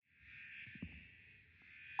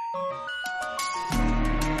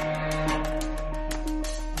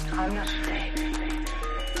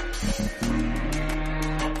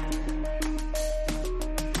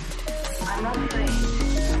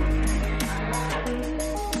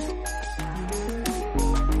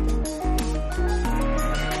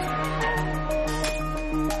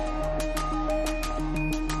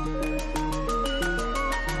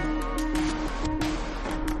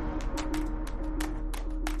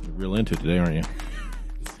Real into it today, aren't you?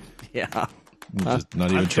 Yeah. Just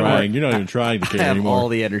not even trying. You're not even trying to I care have anymore. all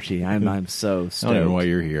the energy. I'm so I stoked. don't even know why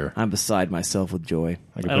you're here. I'm beside myself with joy.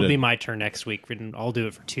 That'll be my turn next week. I'll do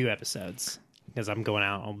it for 2 episodes because I'm going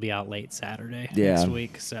out. I'll be out late Saturday next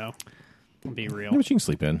week, so it'll be real. Yeah, but you can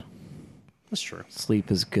sleep in. That's true.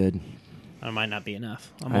 Sleep is good. That might not be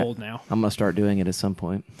enough. I'm old now. I'm going to start doing it at some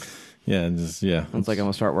point. Yeah, and just, yeah. It's like I'm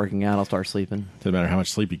going to start working out. I'll start sleeping. Doesn't matter how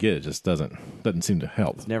much sleep you get. It just doesn't seem to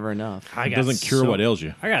help. It's never enough. It doesn't cure what ails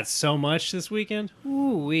you. I got so much this weekend.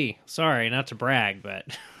 Ooh-wee. Sorry, not to brag, but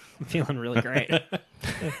I'm feeling really great.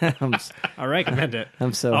 I recommend it.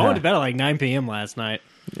 I'm so I went to bed at like 9 p.m. last night.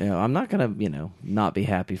 Yeah, I'm not going to, not be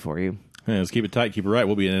happy for you. Yeah, let's keep it tight, keep it right.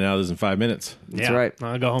 We'll be in and out of this in 5 minutes. That's right.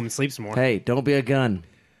 I'll go home and sleep some more. Hey, don't be a gun.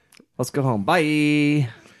 Let's go home. Bye.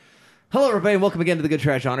 Hello, everybody, and welcome again to the Good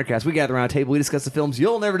Trash Honorcast. We gather around a table. We discuss the films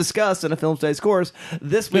you'll never discuss in a Film Study Scores.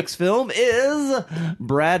 This week's film is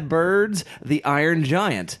Brad Bird's The Iron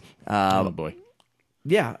Giant. Oh, boy.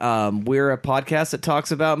 Yeah, we're a podcast that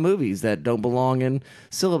talks about movies that don't belong in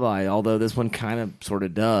syllabi, although this one kind of sort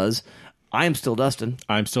of does. I am still Dustin.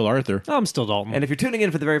 I'm still Arthur. I'm still Dalton. And if you're tuning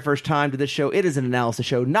in for the very first time to this show, it is an analysis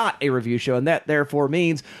show, not a review show, and that therefore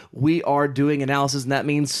means we are doing analysis, and that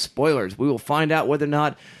means spoilers. We will find out whether or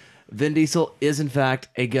not Vin Diesel is in fact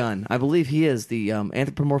a gun. I believe he is the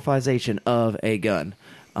anthropomorphization of a gun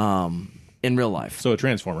in real life. So a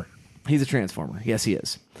Transformer. He's a Transformer. Yes, he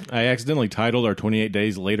is. I accidentally titled our 28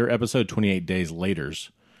 Days Later episode 28 Days Laters.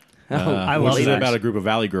 I love Which is that. about a group of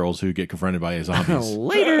valley girls who get confronted by zombies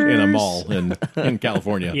Later in a mall in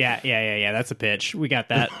California. Yeah. That's a pitch. We got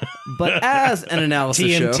that. But as an analysis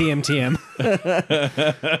show, TM.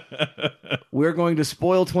 we're going to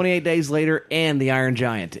spoil 28 Days Later and The Iron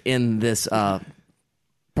Giant in this,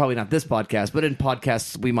 probably not this podcast, but in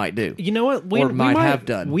podcasts we might do. You know what? Or might have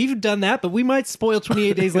done. We've done that, but we might spoil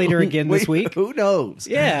 28 Days Later again this week. Who knows?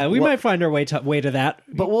 Yeah, we might find our way to that.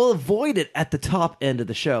 But we'll avoid it at the top end of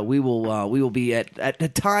the show. We will be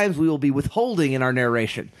at times we will be withholding in our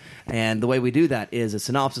narration, and the way we do that is a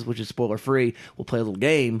synopsis, which is spoiler free. We'll play a little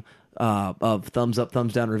game of thumbs up,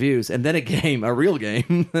 thumbs down reviews, and then a real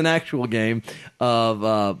game, an actual game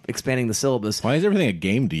of expanding the syllabus. Why is everything a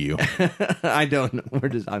game to you? I don't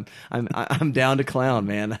know. I'm down to clown,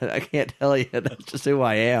 man. I can't tell you. That's just who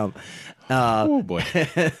I am. Oh, boy.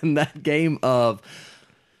 And that game of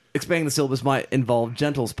expanding the syllabus might involve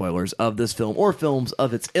gentle spoilers of this film or films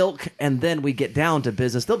of its ilk, and then we get down to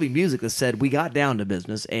business. There'll be music that said we got down to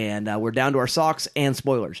business, and we're down to our socks and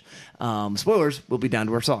spoilers. Spoilers will be down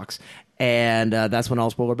to our socks, and that's when all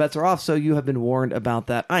spoiler bets are off, so you have been warned about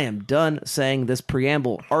that. I am done saying this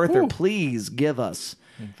preamble. Arthur, please give us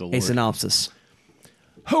a synopsis.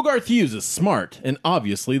 Hogarth Hughes is smart and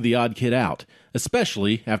obviously the odd kid out,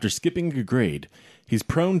 especially after skipping a grade. He's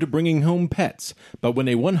prone to bringing home pets, but when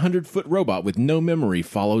a 100-foot robot with no memory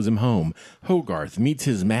follows him home, Hogarth meets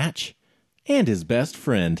his match and his best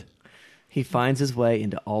friend. He finds his way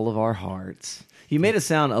into all of our hearts. You made it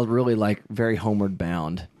sound really like very homeward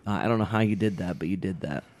bound. I don't know how you did that, but you did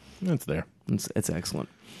that. That's there. It's excellent.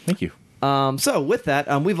 Thank you. So with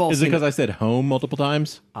that, we've all Is it seen because I said home multiple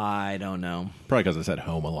times? I don't know. Probably because I said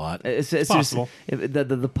home a lot. It's Possible. Just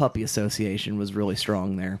the puppy association was really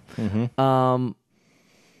strong there.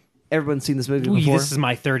 Everyone's seen this movie Ooh, before. this is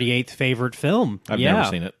my 38th favorite film. I've never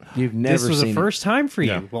seen it. You've never This was seen the first time for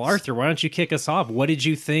you. Yeah. Well, Arthur, why don't you kick us off? What did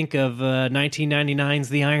you think of 1999's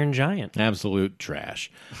The Iron Giant? Absolute trash.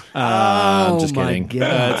 Oh, just my kidding.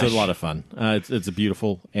 gosh. It's a lot of fun. It's a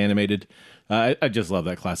beautiful animated. I just love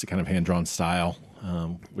that classic kind of hand-drawn style,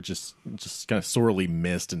 which is just kind of sorely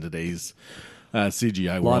missed in today's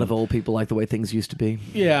CGI world. A lot of old people like the way things used to be.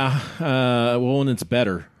 Yeah. Well, and it's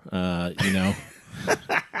better, you know.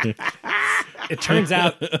 It turns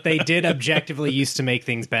out they did objectively used to make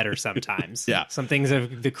things better sometimes. Yeah. Some things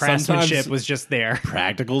of the craftsmanship Sometimes- was just there.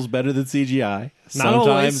 Practical's better than CGI. Not Sometimes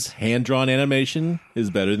always. hand-drawn animation is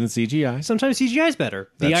better than CGI. Sometimes CGI is better.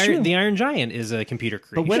 That's true. The Iron Giant is a computer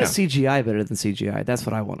creation. But when is CGI better than CGI? That's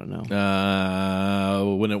what I want to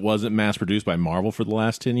know. When it wasn't mass-produced by Marvel for the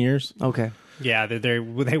last 10 years. Okay. Yeah, they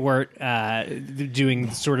weren't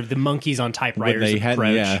doing sort of the monkeys on When typewriters they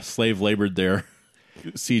hadn't, approach. slave labored their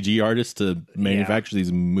CG artists to manufacture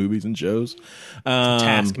these movies and shows.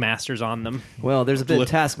 Taskmasters on them. Well, there's a bit of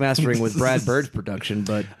taskmastering with Brad Bird's production,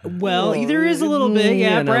 but Well, there is a little bit.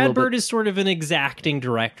 Yeah, a little Brad bit- Bird is sort of an exacting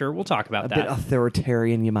director. We'll talk about a bit that.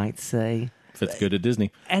 authoritarian, you might say. Fits good at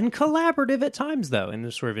Disney. And collaborative at times, though, in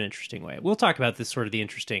this sort of an interesting way. We'll talk about this sort of the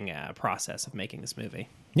interesting process of making this movie.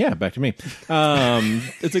 Yeah, back to me.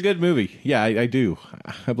 It's a good movie. Yeah, I do.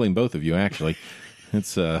 I blame both of you, actually.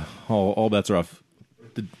 It's all bets are off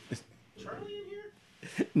Charlie in here?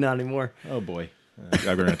 Not anymore. Oh boy,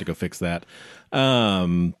 I'm gonna have to go fix that.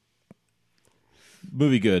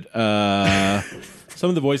 Movie good. Some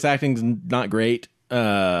of the voice acting's not great,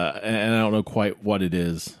 and I don't know quite what it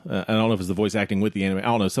is. I don't know if it's the voice acting with the anime. I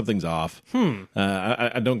don't know. Something's off.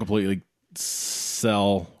 I don't completely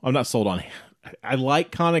sell. I'm not sold on. I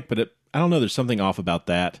like Conic, but I don't know. There's something off about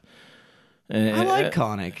that. I like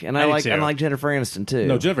Conic, and I like Jennifer Aniston too.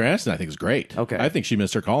 No, Jennifer Aniston I think is great. Okay. I think she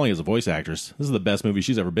missed her calling as a voice actress. This is the best movie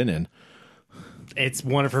she's ever been in. It's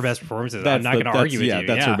one of her best performances. I'm not going to argue with you.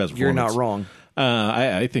 That's her best performance. You're not wrong.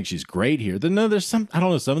 I think she's great here. There's some, I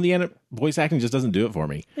don't know, some of the voice acting just doesn't do it for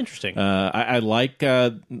me. Interesting. I like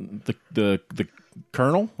the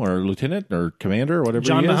colonel or lieutenant or commander or whatever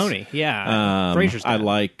John he is. Mahoney. Yeah. Frazier's I dad.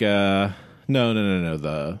 like no,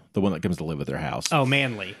 the one that comes to live at their house. Oh,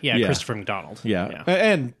 Manley. Yeah, Yeah. Christopher McDonald. Yeah.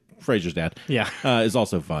 And Frazier's dad. Yeah. Is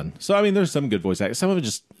also fun. So I mean, there's some good voice acting. Some of it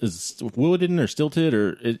just is wooden or stilted,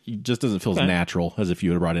 or it just doesn't feel as natural as if you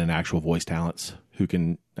would have brought in actual voice talents who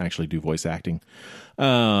can actually do voice acting.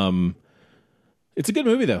 It's a good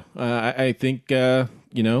movie though. I think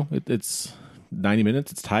it's 90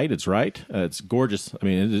 minutes. It's tight. It's right. It's gorgeous. I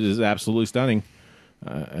mean, it is absolutely stunning.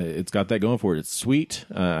 It's got that going for it. It's sweet.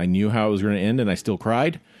 I knew how it was going to end, and I still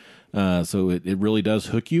cried. So it really does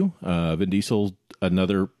hook you. Vin Diesel,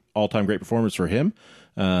 another all-time great performance for him.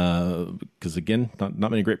 Because again, not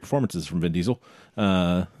many great performances from Vin Diesel.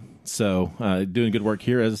 So doing good work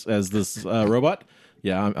here as this robot.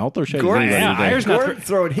 Yeah, I'll throw shade. Gordon, at anybody today. Gordon's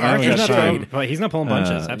throwing I don't him got shade. He's not pulling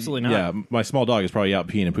bunches. Absolutely not. Yeah, my small dog is probably out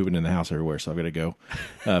peeing and pooping in the house everywhere, so I've got to go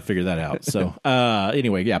figure that out. So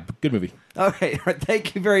anyway, yeah, good movie. Okay, all right,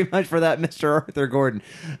 thank you very much for that, Mr. Arthur Gordon.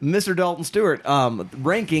 Mr. Dalton Stewart,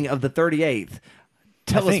 ranking of the 38th.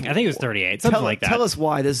 I think it was 38, something like that. Tell us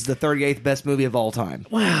why this is the 38th best movie of all time.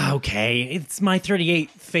 Wow, okay. It's my 38th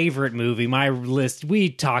favorite movie. My list, we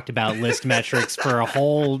talked about list metrics for a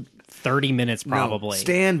whole 30 minutes probably. No,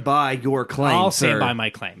 stand by your claim, I'll sir. stand by my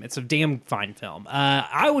claim. It's a damn fine film.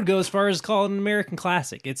 I would go as far as call it an American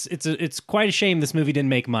classic. It's quite a shame this movie didn't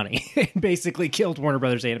make money. It basically killed Warner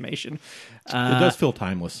Brothers Animation. It does feel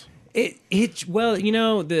timeless. Well, you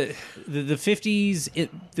know, the 50s,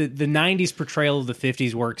 the 90s portrayal of the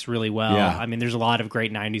 50s works really well. Yeah. I mean, there's a lot of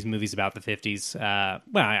great 90s movies about the 50s.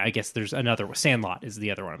 Well, I guess there's another one. Sandlot is the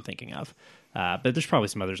other one I'm thinking of. But there's probably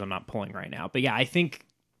some others I'm not pulling right now. But yeah, I think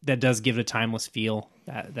that does give it a timeless feel,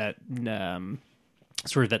 that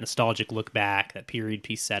sort of that nostalgic look back, that period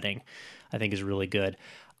piece setting, I think is really good.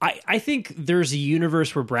 I think there's a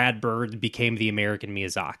universe where Brad Bird became the American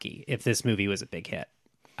Miyazaki if this movie was a big hit.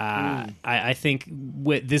 I think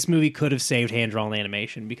this movie could have saved hand-drawn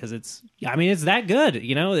animation because it's that good.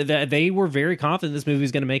 You know, they were very confident this movie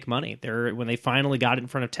was going to make money. When they finally got it in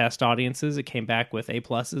front of test audiences, it came back with A+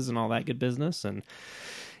 and all that good business. And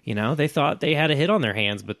you know, they thought they had a hit on their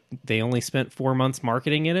hands, but they only spent 4 months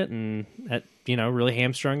marketing it, and that really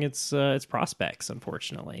hamstrung its prospects,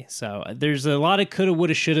 unfortunately. So there's a lot of coulda,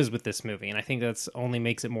 woulda, shouldas with this movie, and I think that's only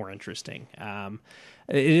makes it more interesting. It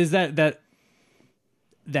is that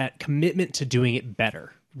commitment to doing it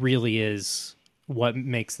better really is what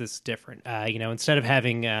makes this different. Instead of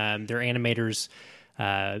having their animators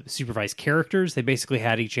supervise characters, they basically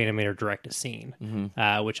had each animator direct a scene,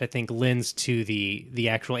 which I think lends to the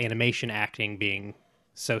actual animation acting being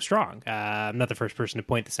so strong. I'm not the first person to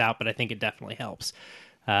point this out, but I think it definitely helps.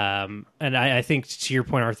 And I think, to your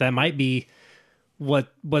point, Arthur, that might be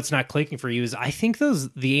what's not clicking for you. Is I think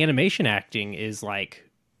the animation acting is like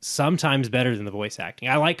sometimes better than the voice acting.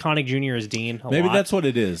 I like Connick Jr. as Dean a Maybe lot. that's what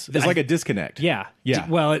it is. It's like a disconnect. Yeah. Yeah.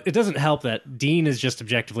 Well, it doesn't help that Dean is just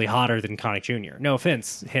objectively hotter than Connick Jr. No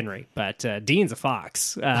offense, Henry, but Dean's a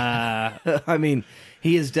fox. I mean,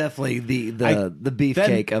 he is definitely the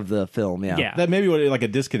beefcake of the film. Yeah. Yeah. That may be like a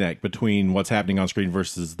disconnect between what's happening on screen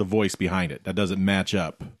versus the voice behind it. That doesn't match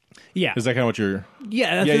up. Yeah. Is that kind of what you're...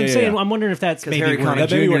 Yeah, that's what I'm saying. yeah. I'm wondering if that's Because maybe Harry where- Connick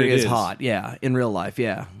that may be Jr. what it is is. hot. Yeah, in real life.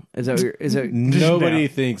 Yeah. Is that Nobody No.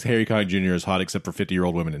 thinks Harry Connick Jr. is hot except for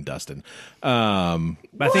 50-year-old women in Dustin. but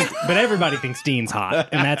everybody thinks Dean's hot,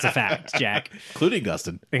 and that's a fact, Jack, Including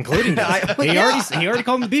Dustin. including Dustin. He already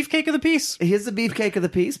called him the beefcake of the piece. he is the beefcake of the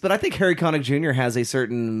piece? But I think Harry Connick Jr. has a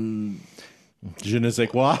certain Je ne sais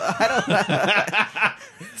quoi.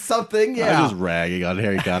 something. I'm Yeah, just ragging on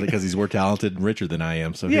Harry Connick because he's more talented and richer than I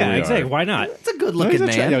am. So here Yeah, we exactly. are. Why not? it's a good No, looking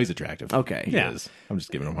he's man. no, he's attractive. Okay. He Yeah. is. I'm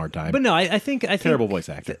just giving him a hard time. But no, I think Terrible voice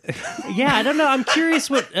actor. Yeah, I don't know. I'm curious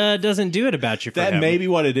what doesn't do it about you. For That him. may be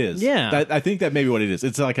what it is. Yeah. I think that may be what it is.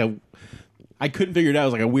 It's like I couldn't figure it out. It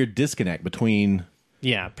was like a weird disconnect between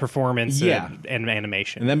performance Yeah. and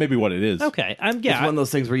animation. And that may be what it is. Okay, It's one of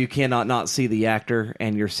those things where you cannot not see the actor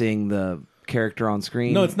and you're seeing the character on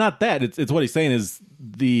screen. No, it's not that. It's what he's saying is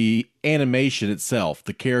the animation itself,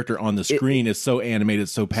 the character on the screen is so animated,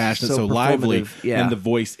 so passionate, so so lively, performative, yeah. and the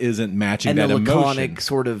voice isn't matching and that the laconic emotion.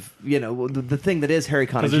 sort of, the thing that is Harry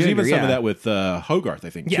Connick Jr. Because there's even some yeah. of that with Hogarth, I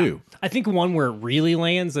think, too. I think one where it really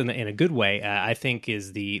lands in a good way, I think,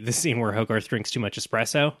 is the scene where Hogarth drinks too much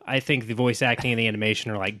espresso. I think the voice acting and the animation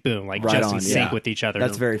are like boom, like Right just on, in sync yeah. with each other.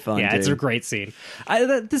 That's very fun, Yeah, it's too. a great scene.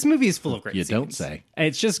 This movie is full of great. You don't scenes. say.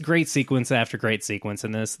 It's just great sequence after great sequence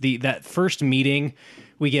in this. That first meeting,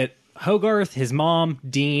 we get Hogarth, his mom,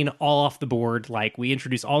 Dean, all off the board. Like, we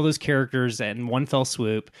introduce all those characters in one fell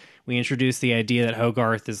swoop. We introduce the idea that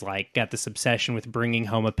Hogarth is like got this obsession with bringing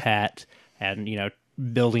home a pet and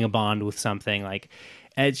building a bond with something. Like,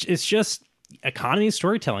 it's just economy of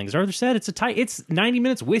storytelling. As Arthur said, it's 90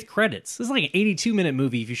 minutes with credits. This is like an 82-minute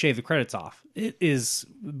movie if you shave the credits off. It is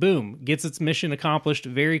boom, gets its mission accomplished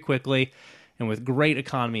very quickly and with great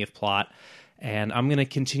economy of plot. And I'm going to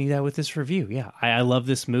continue that with this review. Yeah, I love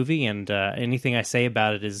this movie, and anything I say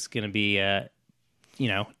about it is going to be,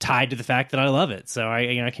 tied to the fact that I love it. So I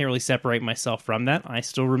can't really separate myself from that. I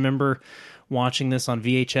still remember watching this on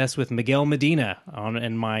VHS with Miguel Medina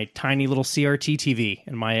in my tiny little CRT TV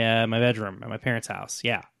in my bedroom at my parents' house.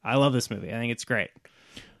 Yeah, I love this movie. I think it's great.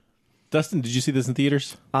 Dustin, did you see this in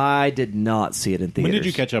theaters? I did not see it in theaters. When did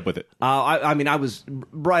you catch up with it? I mean, I was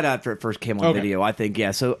right after it first came on video. I think,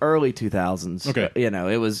 yeah. So early 2000s. Okay.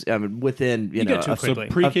 It was within You get to it quickly.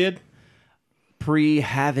 So pre-kid? pre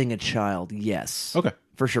having a child. Yes. Okay.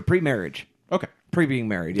 For sure. Pre-marriage. Okay. Pre being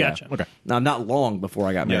married. Yeah. Gotcha. Okay. Now, not long before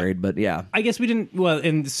I got Yeah. married, but yeah. I guess we didn't. Well,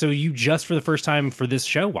 and so you just for the first time for this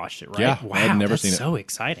show watched it, right? Yeah, wow, I'd never that's seen it. So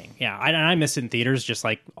exciting! Yeah, I missed it in theaters. Just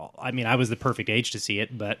like I was the perfect age to see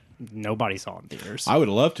it, but nobody saw it in theaters. I would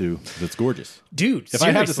love to. 'Cause it's gorgeous. Dude, If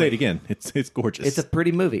I have to say it seriously. again, it's gorgeous. It's a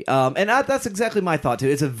pretty movie. That's exactly my thought, too.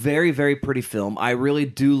 It's a very, very pretty film. I really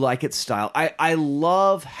do like its style. I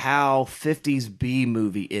love how 50s B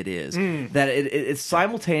movie it is. That it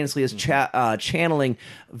simultaneously is channeling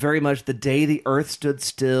very much the day the Earth stood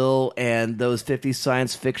still and those 50s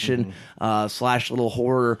science fiction / little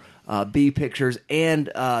horror B pictures and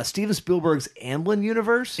Steven Spielberg's Amblin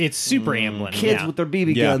universe. It's super Amblin. Kids yeah. with their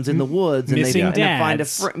BB Yeah. guns in the woods, and Missing and I find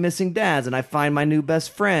dads. missing dads, and I find my new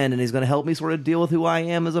best friend, and he's going to help me sort of deal with who I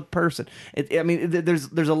am as a person.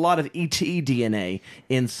 There's a lot of E.T. DNA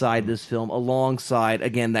inside this film, alongside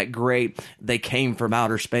again that great they came from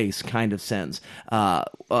outer space kind of sense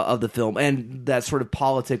of the film, and that sort of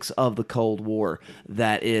politics of the Cold War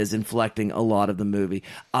that is inflecting a lot of the movie.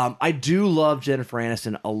 I do love Jennifer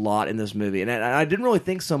Aniston a lot in this movie, and I didn't really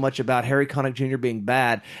think so much about Harry Connick Jr. being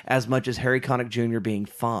bad as much as Harry Connick Jr. being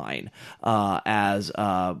fine as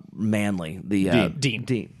Manley, the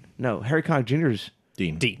Dean. No, Harry Connick Jr.'s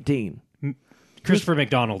Dean. Christopher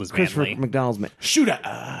McDonald is Christopher Manly. McDonald's man. Shooter.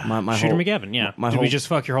 My Shooter whole, McGavin. Yeah. my Did whole- we just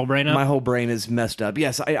fuck your whole brain up? My whole brain is messed up.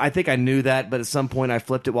 Yes, I think I knew that, but at some point I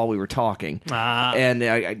flipped it while we were talking, and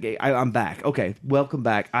I'm back. Okay, welcome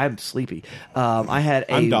back. I'm sleepy.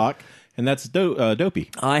 I'm Doc, and that's Dopey.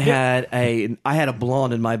 I had a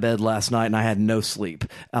blonde in my bed last night, and I had no sleep.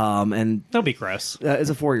 And Don't be gross. as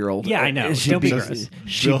a 4-year-old, Yeah, I know. She Don't be beat, gross.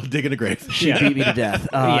 Still digging a grave. she beat me to death.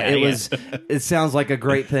 Yeah. It sounds like a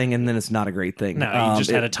great thing, and then it's not a great thing. No, you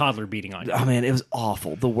just had a toddler beating on you. Oh man, it was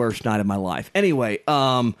awful. The worst night of my life. Anyway,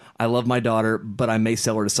 I love my daughter, but I may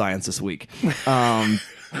sell her to science this week.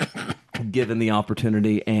 Given the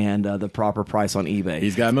opportunity and the proper price on eBay.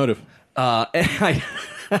 He's got a motive.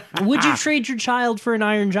 Would you trade your child for an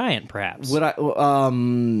Iron Giant, perhaps? Would I?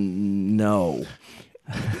 No.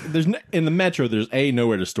 There's in the metro. There's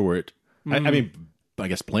nowhere to store it. I mean, I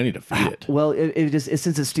guess plenty to feed it. Well, since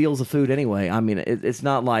it steals the food anyway. I mean, it's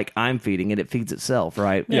not like I'm feeding it; it feeds itself,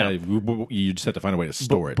 right? Yeah, you just have to find a way to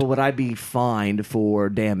store it. But would I be fined for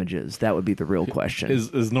damages? That would be the real question.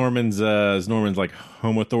 Is Norman's like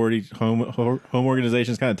home authority, home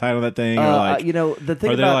organizations kind of tied on that thing? Or like, the thing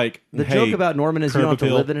are they about like, the hey, joke about Norman is you curb don't have to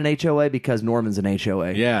appeal? live in an HOA because Norman's an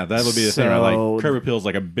HOA. Yeah, that would be the thing. Right? So- Like curb appeal is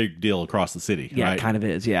like a big deal across the city. Yeah, right? it kind of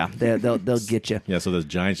is. Yeah, they'll get you. Yeah, so those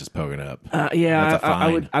giants just poking up. Yeah, That's a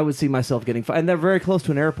fine. I would see myself getting fined, and they're very close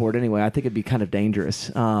to an airport anyway. I think it'd be kind of dangerous.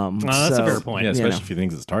 That's a fair point. Yeah, you especially know. if he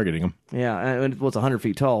thinks it's targeting them. Yeah, and it's 100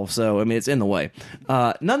 feet tall, so I mean it's in the way.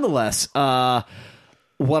 Nonetheless,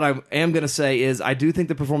 What I am going to say is I do think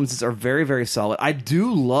the performances are very, very solid. I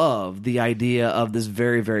do love the idea of this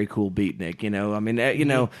very, very cool beatnik. I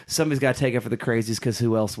mean, somebody's got to take it for the crazies because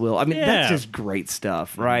who else will? I mean, that's just great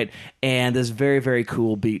stuff, right? And this very, very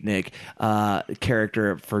cool beatnik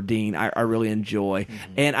character for Dean, I really enjoy.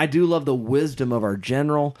 And I do love the wisdom of our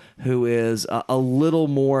general, who is a little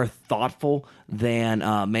more thoughtful than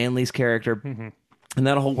Manley's character. And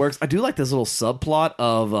that whole works. I do like this little subplot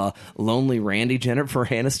of lonely Randy Jennifer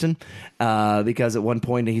Aniston, because at one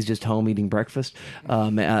point he's just home eating breakfast.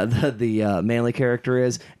 The Manley character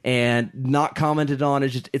is, and not commented on.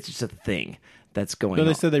 It's just a thing that's going on.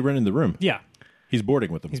 They said they rented the room. Yeah. He's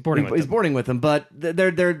boarding with them. He's boarding with them, but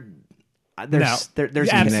there's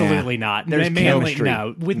absolutely not. There's Manley, chemistry.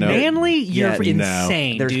 no. With No. Manley, you're Yeah,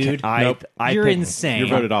 insane, There's dude. Nope. You're picked- insane. You're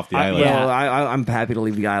voted off the island. yeah. Well, I'm happy to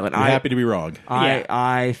leave the island. I'm happy to be wrong.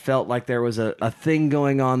 I felt like there was a thing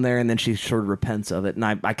going on there, and then she sort of repents of it, and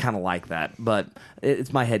I kind of like that. But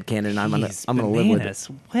it's my headcanon, and I'm gonna live with it.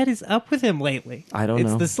 What is up with him lately? I don't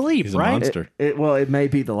It's know. the sleep, He's a right? monster. Well, it may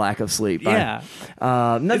be the lack of sleep. Yeah. It's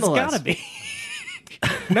Nonetheless, gotta be.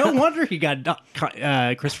 No wonder he got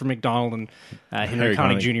Christopher McDonald and Henry Harry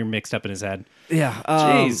Connick Connick. Jr. mixed up in his head. Yeah,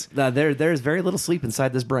 Jeez. there's very little sleep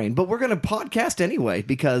inside this brain, but we're going to podcast anyway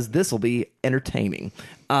because this will be entertaining.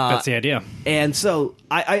 That's the idea. And so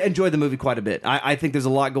I enjoy the movie quite a bit. I think there's a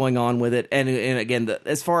lot going on with it. And again,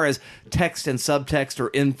 as far as text and subtext or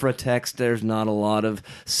infratext, there's not a lot of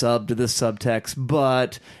sub to the subtext,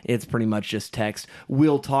 but it's pretty much just text.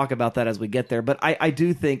 We'll talk about that as we get there. But I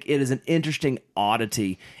do think it is an interesting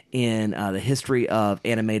oddity in the history of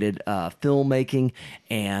animated filmmaking,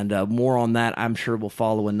 and more on that I'm sure will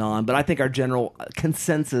follow anon. But I think our general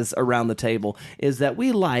consensus around the table is that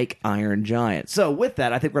we like Iron Giant. So with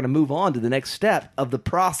that, I think we're going to move on to the next step of the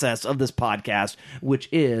process of this podcast, which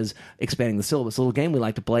is expanding the syllabus, a little game we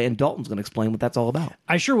like to play, and Dalton's going to explain what that's all about.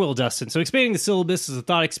 I sure will, Dustin. So expanding the syllabus is a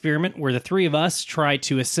thought experiment where the three of us try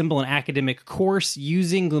to assemble an academic course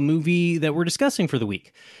using the movie that we're discussing for the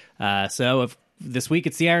week. This week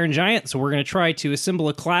it's the Iron Giant, so we're going to try to assemble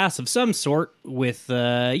a class of some sort with,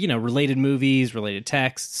 related movies, related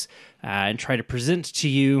texts, and try to present to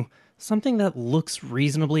you something that looks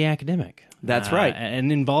reasonably academic. That's right.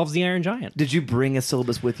 And involves the Iron Giant. Did you bring a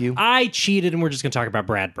syllabus with you? I cheated, and we're just going to talk about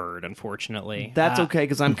Brad Bird, unfortunately. That's okay,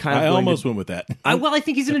 because I'm kind of I going almost to, went with that. I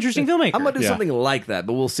think he's an interesting filmmaker. I'm going to do Yeah. something like that,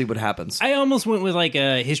 but we'll see what happens. I almost went with like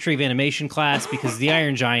a history of animation class because the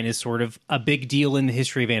Iron Giant is sort of a big deal in the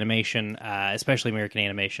history of animation, especially American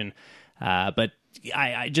animation. But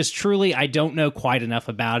I just truly, I don't know quite enough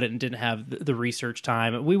about it and didn't have the research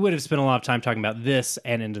time. We would have spent a lot of time talking about this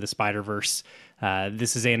and Into the Spider-Verse.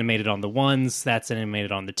 This is animated on the ones, that's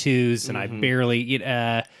animated on the twos, and I barely...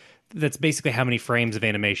 that's basically how many frames of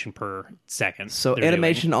animation per second. So they're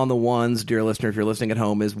animation on the ones, dear listener, if you're listening at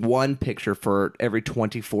home, is one picture for every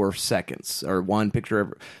 24 seconds, or one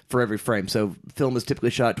picture for every frame. So film is typically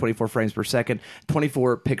shot 24 frames per second,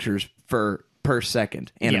 24 pictures per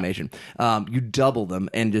second animation. You double them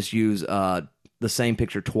and just use the same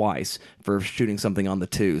picture twice for shooting something on the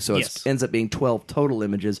two. So Yes. it ends up being 12 total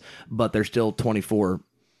images, but there's still 24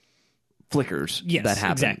 flickers Yes, that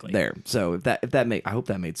happen exactly. there. So if that made, I hope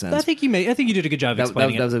that made sense. I think you did a good job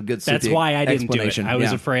explaining that it. was a good That's suiting why I didn't do it. explanation. I was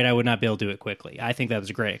Yeah. afraid I would not be able to do it quickly. I think that was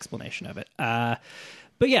a great explanation of it.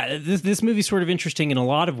 But yeah, this movie's sort of interesting in a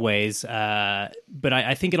lot of ways. But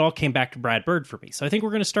I think it all came back to Brad Bird for me. So I think we're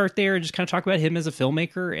going to start there and just kind of talk about him as a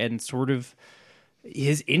filmmaker and sort of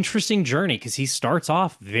his interesting journey, because he starts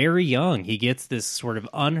off very young. He gets this sort of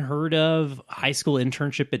unheard of high school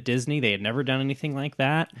internship at Disney. They had never done anything like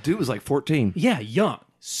that. Dude was like 14. Yeah, young,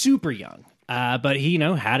 super young. But he,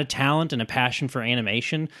 had a talent and a passion for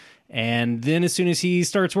animation. And then as soon as he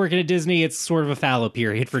starts working at Disney, it's sort of a fallow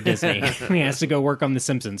period for Disney. He has to go work on The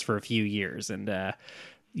Simpsons for a few years. And,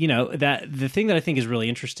 that the thing that I think is really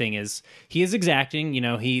interesting is he is exacting.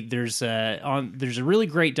 There's a really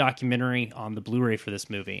great documentary on the Blu-ray for this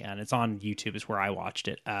movie, and it's on YouTube. Is where I watched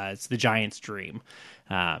it. It's The Giant's Dream.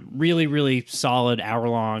 Really, really solid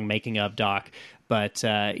hour-long making of doc. But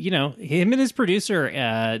him and his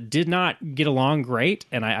producer did not get along great,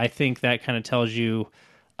 and I think that kind of tells you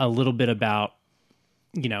a little bit about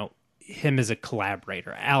him as a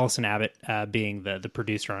collaborator. Allison Abbott being the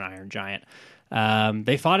producer on Iron Giant.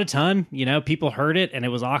 They fought a ton, people heard it and it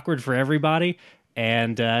was awkward for everybody.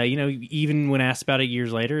 And, even when asked about it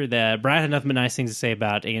years later, that Brad had nothing but nice things to say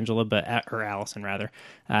about Angela, or Allison rather.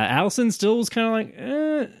 Allison still was kind of like,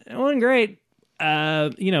 it wasn't great,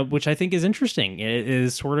 which I think is interesting. It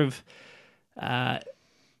is sort of a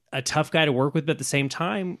tough guy to work with, but at the same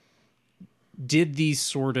time, did these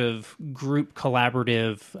sort of group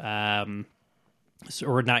collaborative,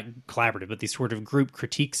 or not collaborative, but these sort of group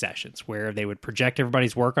critique sessions where they would project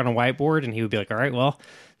everybody's work on a whiteboard, and he would be like, all right, well,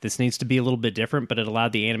 this needs to be a little bit different, but it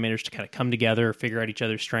allowed the animators to kind of come together, figure out each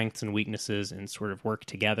other's strengths and weaknesses, and sort of work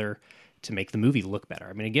together to make the movie look better.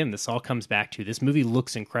 I mean, again, this all comes back to this movie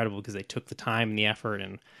looks incredible because they took the time and the effort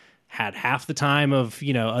and had half the time of,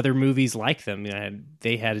 other movies like them.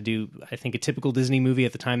 They had to do, I think a typical Disney movie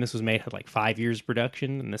at the time this was made had like 5 years of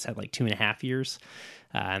production, and this had like 2.5 years.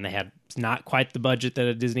 And they had not quite the budget that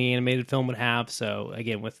a Disney animated film would have. So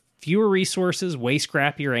again, with fewer resources, way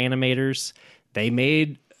scrappier animators, they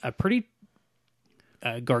made a pretty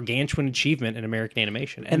gargantuan achievement in American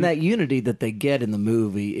animation. And that unity that they get in the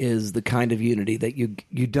movie is the kind of unity that you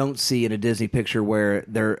don't see in a Disney picture where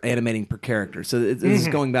they're animating per character. So this is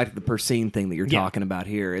going back to the per scene thing that you're talking about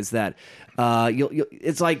here, is that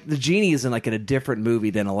it's like the genie is in a different movie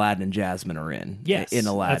than Aladdin and Jasmine are in. Yes, in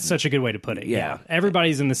Aladdin. That's such a good way to put it. Yeah.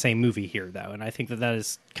 Everybody's in the same movie here, though, and I think that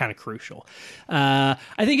is kind of crucial. I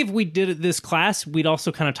think if we did this class, we'd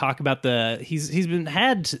also kind of talk about he's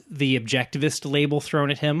had the objectivist label thrown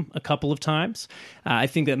at him a couple of times. I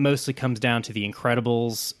think that mostly comes down to The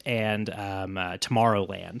Incredibles and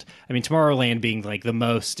Tomorrowland. I mean, Tomorrowland being like the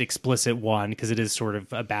most explicit one because it is sort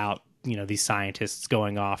of about these scientists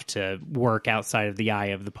going off to work outside of the eye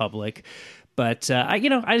of the public. But I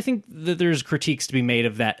think that there's critiques to be made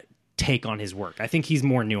of that take on his work. I think he's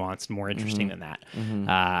more nuanced and more interesting than that.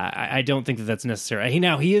 I don't think that that's necessary.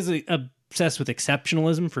 He is obsessed with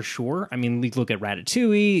exceptionalism for sure. I mean, we look at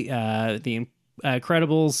Ratatouille, The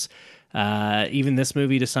Incredibles, even this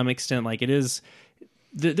movie to some extent. Like it is,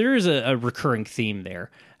 there is a recurring theme there.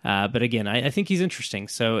 But again, I think he's interesting.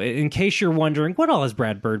 So in case you're wondering, what all has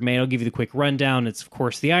Brad Bird made? I'll give you the quick rundown. It's, of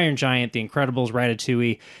course, The Iron Giant, The Incredibles,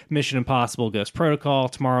 Ratatouille, Mission Impossible, Ghost Protocol,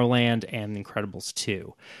 Tomorrowland, and The Incredibles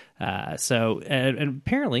 2. And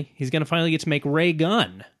apparently he's going to finally get to make Ray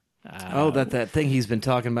Gunn. That thing he's been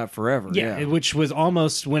talking about forever. Yeah, which was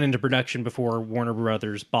almost went into production before Warner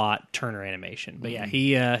Brothers bought Turner Animation. But yeah,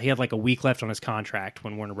 he had like a week left on his contract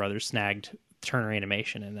when Warner Brothers snagged Turner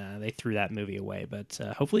Animation, and they threw that movie away. But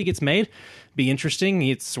hopefully it gets made. Be interesting.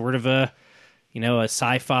 It's sort of a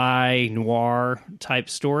sci-fi noir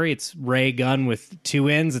type story. It's Ray Gunn with 2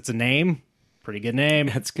 N's. It's a name. Pretty good name.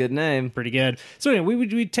 That's a good name. Pretty good. So anyway,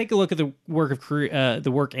 we'd take a look at the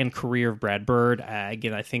work and career of Brad Bird.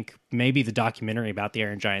 Again, I think maybe the documentary about the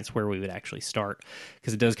Iron Giant's where we would actually start,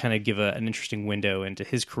 because it does kind of give an interesting window into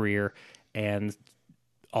his career and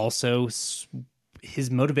also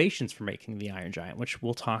his motivations for making the Iron Giant, which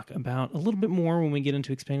we'll talk about a little bit more when we get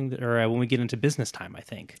into when we get into business time, I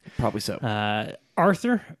think. Probably so.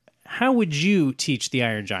 Arthur, how would you teach the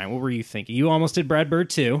Iron Giant? What were you thinking? You almost did Brad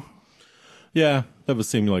Bird too. Yeah, that would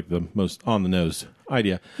seem like the most on-the-nose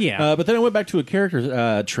idea. Yeah. But then I went back to a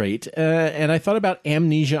character trait, and I thought about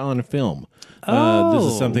amnesia on film. This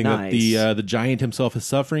is something nice. that the giant himself is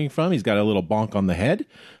suffering from. He's got a little bonk on the head,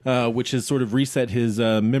 which has sort of reset his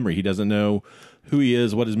memory. He doesn't know who he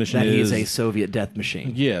is, what his mission that is. That he is a Soviet death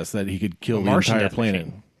machine. Yes, that he could kill the Martian entire death planet.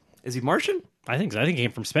 machine. Is he Martian? I think so. I think he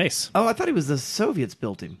came from space. Oh, I thought he was the Soviets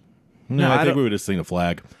built him. No, I think don't- we would have seen a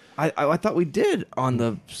flag. I thought we did on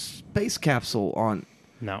the space capsule on...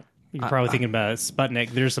 No. You're probably thinking about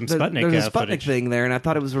Sputnik. There's some Sputnik There's a Sputnik footage. thing there, and I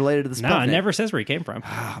thought it was related to the Sputnik. No, it never says where he came from.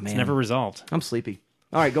 Oh, It's man. never resolved. I'm sleepy.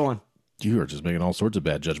 All right, go on. You are just making all sorts of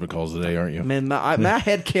bad judgment calls today, aren't you? Man, my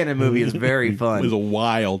headcanon movie is very It was fun. a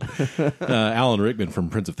wild. Alan Rickman from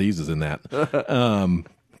Prince of Thieves is in that.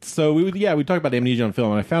 So we talked about amnesia on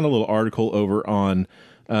film, and I found a little article over on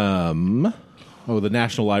the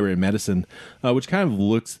National Library of Medicine, which kind of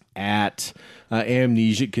looks at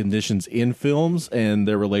amnesic conditions in films and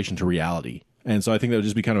their relation to reality. And so I think that would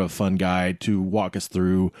just be kind of a fun guide to walk us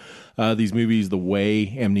through these movies, the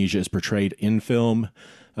way amnesia is portrayed in film,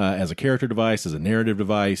 as a character device, as a narrative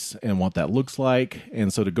device, and what that looks like.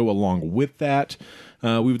 And so to go along with that,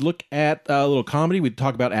 we would look at a little comedy. We'd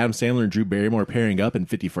talk about Adam Sandler and Drew Barrymore pairing up in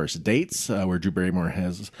 50 First Dates, where Drew Barrymore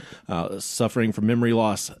has suffering from memory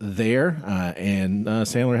loss there, and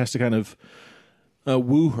Sandler has to kind of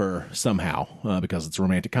woo her somehow because it's a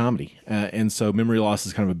romantic comedy. And so memory loss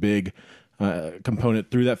is kind of a big component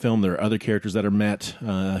through that film. There are other characters that are met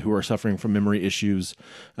who are suffering from memory issues.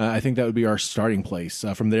 I think that would be our starting place.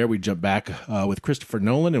 From there, we jump back with Christopher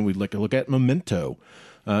Nolan, and we'd look at Memento,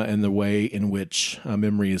 and the way in which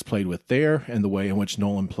memory is played with there, and the way in which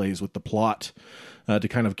Nolan plays with the plot to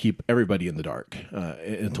kind of keep everybody in the dark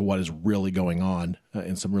into what is really going on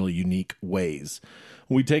in some really unique ways.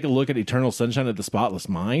 We take a look at Eternal Sunshine of the Spotless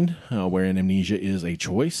Mind, wherein amnesia is a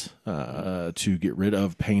choice to get rid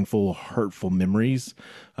of painful, hurtful memories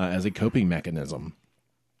as a coping mechanism.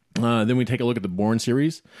 Then we take a look at the Bourne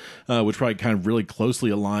series, which probably kind of really closely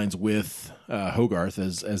aligns with Hogarth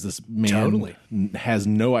as this man has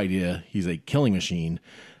no idea he's a killing machine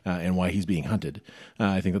and why he's being hunted.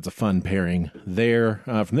 I think that's a fun pairing there.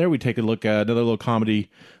 From there, we take a look at another little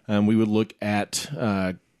comedy. We would look at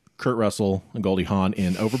Kurt Russell and Goldie Hawn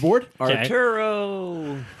in Overboard,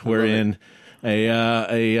 Arturo, wherein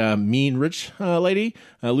a mean rich lady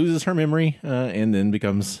loses her memory and then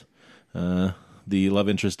becomes the love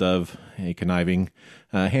interest of a conniving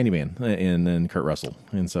handyman in Kurt Russell.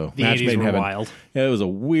 And so The Match 80s Made in were Heaven. wild. Yeah, it was a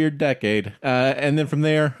weird decade. And then from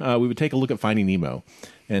there, we would take a look at Finding Nemo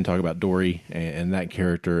and talk about Dory and that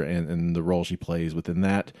character and the role she plays within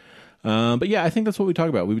that. But yeah, I think that's what we talk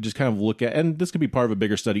about. We would just kind of look at, and this could be part of a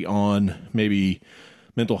bigger study on maybe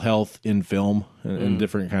mental health in film and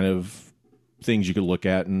different kind of things you could look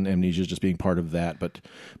at, and amnesia just being part of that. But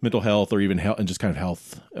mental health, or even health, and just kind of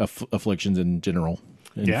health afflictions in general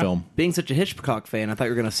in film. Being such a Hitchcock fan, I thought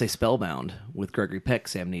you were going to say Spellbound with Gregory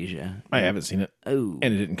Peck's amnesia. I haven't seen it. Oh.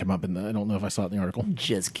 And it didn't come up in the, I don't know if I saw it in the article.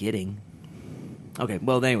 Just kidding. Okay,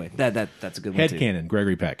 well, anyway, that's a good one, too. Headcanon,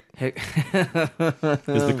 Gregory Peck is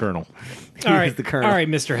the Colonel. All right, the Colonel. all right,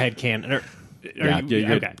 Mr. Headcanon. Yeah,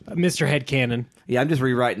 you're good. Okay, Mr. Headcanon. Yeah, I'm just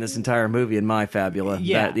rewriting this entire movie in my fabula.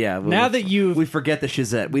 Yeah. Now that you've- we forget the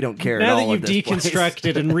Shazette, we don't care at Now all. that you've at this place.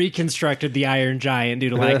 deconstructed and reconstructed the Iron Giant due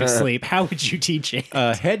to lack of sleep, how would you teach it?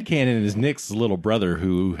 Headcanon is Nick's little brother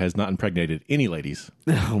who has not impregnated any ladies.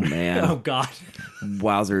 Oh man, Oh God.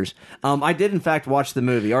 wowzers! I did in fact watch the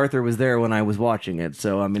movie. Arthur was there when I was watching it,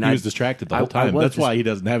 so I mean, He was distracted the whole time. That's why he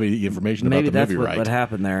doesn't have any information about Maybe the that's movie right. what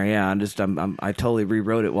happened there. Yeah, I totally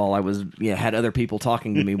rewrote it while I was had other people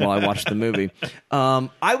talking to me while I watched the movie.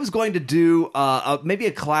 I was going to do maybe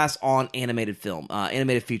a class on animated film,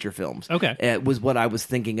 animated feature films. Okay. It was what I was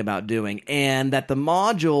thinking about doing, and that the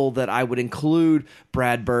module that I would include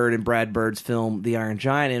Brad Bird and Brad Bird's film The Iron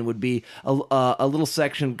Giant in would be a little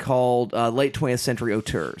section called Late 20th Century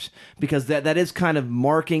Auteurs, because that is kind of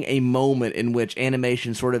marking a moment in which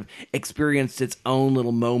animation sort of experienced its own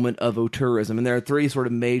little moment of auteurism. And there are three sort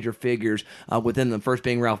of major figures within them. First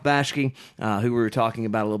being Ralph Bashki, who we were talking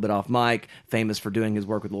about a little bit off mic, famous for doing his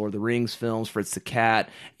work with Lord of the Rings films, Fritz the Cat,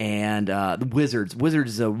 and the Wizards.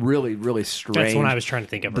 Wizards is a really, really strange, That's what I was trying to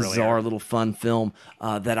think of bizarre earlier. little fun film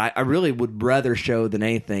that I really would rather show than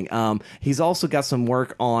anything. He's also got some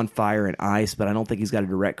work on Fire and Ice, but I don't think he's got a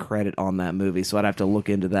direct credit on that movie, so I'd have to look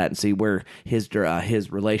into that and see where his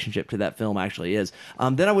relationship to that film actually is.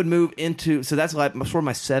 Then I would move into, so that's like sort of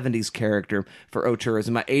my 70s character for auteurism.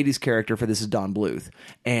 My 80s character for this is Don Bluth.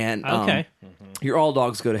 And Okay. Your All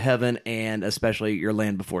Dogs Go to Heaven and especially Your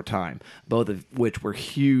Land Before Time, both of which were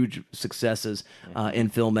huge successes in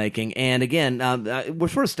filmmaking. And again, we're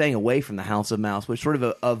sort of staying away from the House of Mouse, which sort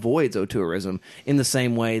of avoids auteurism in the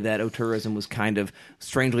same way that auteurism was kind of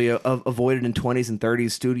strangely avoided in 20s and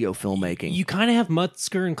 30s studio filmmaking. You kind of have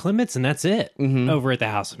Mutzker and Clements, and that's it over at the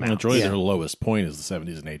House of Mouse. It's really their lowest point is the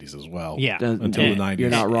 70s and 80s as well. Yeah. Until the 90s. You're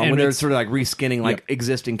not wrong. And When they're it's- sort of like reskinning like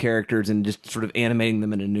existing characters and just sort of animating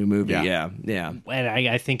them in a new movie. Yeah. Yeah. And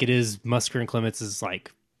I think it is Musker and Clements is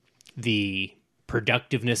like the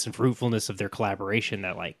productiveness and fruitfulness of their collaboration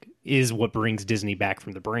that like is what brings Disney back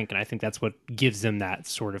from the brink, and I think that's what gives them that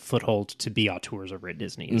sort of foothold to be auteurs over at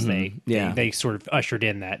Disney. Is they sort of ushered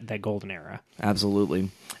in that golden era.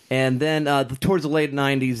 Absolutely. And then towards the late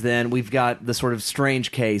 90s, then we've got the sort of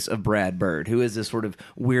strange case of Brad Bird, who is this sort of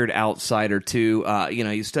weird outsider to,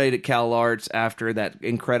 you studied at Cal Arts after that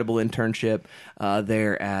incredible internship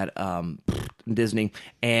there at Disney,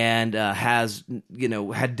 and has,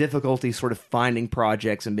 had difficulty sort of finding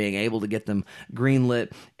projects and being able to get them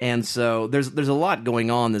greenlit. And so there's a lot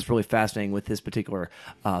going on that's really fascinating with this particular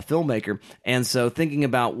filmmaker. And so thinking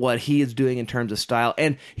about what he is doing in terms of style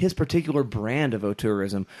and his particular brand of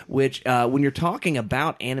auteurism, which when you're talking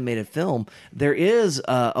about animated film, there is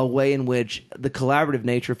a way in which the collaborative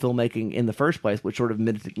nature of filmmaking in the first place, which sort of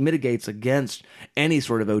mitigates against any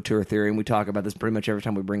sort of auteur theory, and we talk about this pretty much every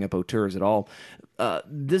time we bring up auteurs at all,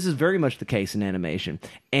 this is very much the case in animation,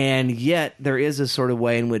 and yet there is a sort of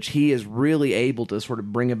way in which he is really able to sort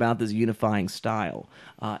of bring about this unifying style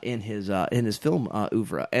in his film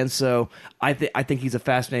oeuvre. And so I think he's a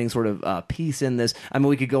fascinating sort of piece in this. I mean,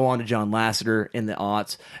 we could go on to John Lasseter in the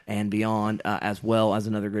aughts and beyond, as well as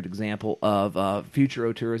another good example of future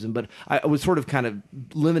auteurism. But I was sort of kind of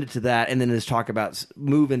limited to that, and then just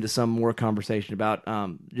move into some more conversation about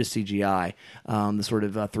just CGI, the sort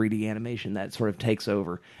of 3D animation that sort of takes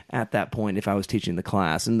over at that point if I was teaching the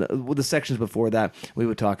class. And with the sections before that, we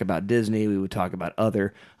would talk about Disney, we would talk about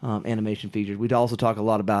other animation features. We'd also talk a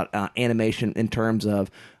lot about animation in terms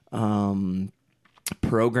of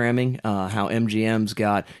programming, how MGM's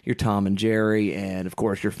got your Tom and Jerry, and of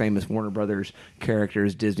course your famous Warner Brothers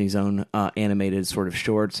characters, Disney's own animated sort of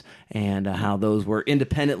shorts, and how those were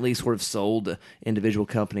independently sort of sold to individual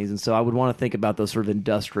companies. And so I would want to think about those sort of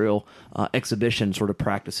industrial exhibition sort of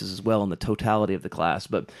practices as well in the totality of the class.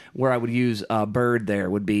 But where I would use Bird there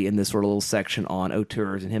would be in this sort of little section on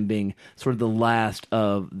auteurs and him being sort of the last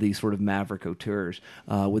of the sort of maverick auteurs,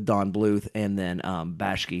 with Don Bluth and then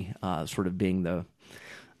Bashki sort of being the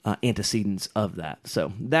antecedents of that.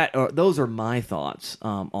 So those are my thoughts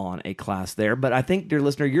on a class there. But I think, dear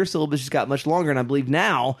listener, your syllabus just got much longer, and I believe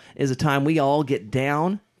now is a time we all get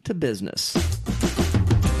down to business. It's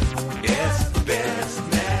business.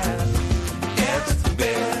 It's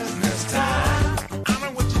business time. I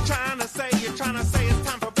know what you're trying to say. You're trying to say it's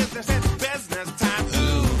time for business. It's business time.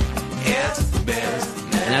 Ooh, it's business.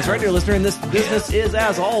 And that's right, dear listener, and this business is,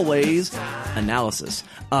 as always, analysis.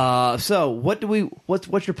 So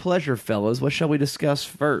what's your pleasure, fellas? What shall we discuss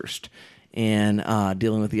first in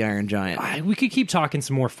dealing with the Iron Giant? We could keep talking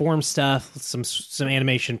some more form stuff, some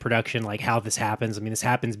animation production, like how this happens. I mean, this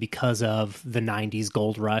happens because of the 90s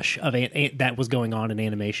gold rush of that was going on in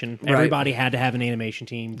animation. Right. Everybody had to have an animation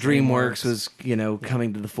team. DreamWorks was,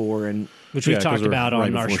 coming to the fore, and which we've talked about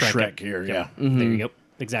on our Shrek Shrek here. Yeah. There you go.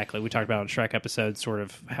 Exactly. We talked about on Shrek episode sort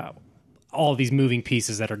of how all of these moving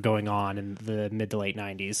pieces that are going on in the mid to late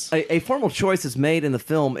 90s. A formal choice is made in the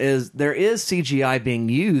film is there is CGI being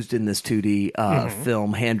used in this 2D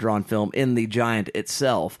film, hand-drawn film, in the Giant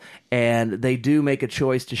itself, and they do make a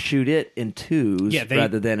choice to shoot it in twos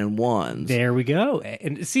rather than in ones. There we go.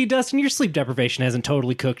 And see, Dustin, your sleep deprivation hasn't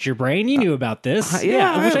totally cooked your brain. You knew about this. Which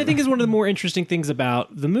I think is one of the more interesting things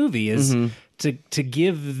about the movie is to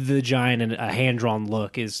give the Giant a hand-drawn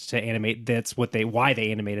look is to animate. That's why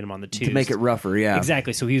they animated him on the twos. To make it rougher, yeah.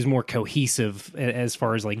 Exactly. So he was more cohesive as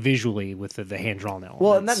far as like visually with the hand-drawn elements.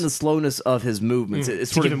 Well, and then the slowness of his movements.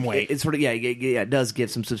 It's sort give of him weight. It's sort of it does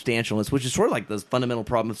give some substantialness, which is sort of like the fundamental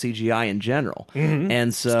problem of CGI in general.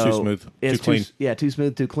 And so It's too smooth, it's too clean. Too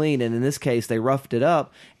smooth, too clean. And in this case, they roughed it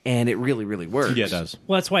up, and it really, really works. Yeah, it does.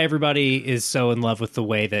 Well, that's why everybody is so in love with the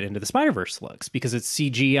way that Into the Spider-Verse looks, because it's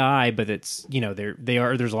CGI, but it's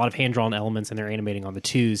there's a lot of hand-drawn elements, and they're animating on the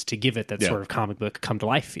twos to give it that sort of comic book come to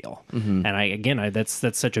life feel. And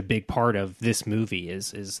that's such a big part of this movie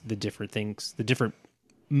is the different things, the different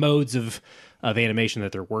modes of animation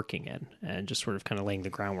that they're working in, and just sort of kind of laying the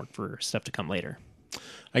groundwork for stuff to come later.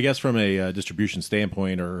 I guess from a distribution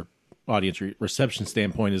standpoint or audience reception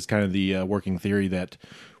standpoint is kind of the working theory that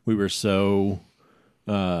we were so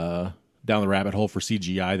down the rabbit hole for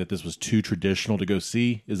CGI that this was too traditional to go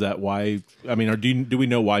see. Is that why? I mean, do we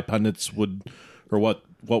know why pundits would, or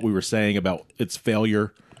what we were saying about its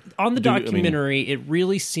failure? On the documentary, it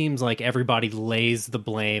really seems like everybody lays the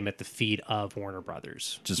blame at the feet of Warner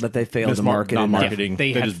Brothers. But they failed to market it. Not marketing. Yeah,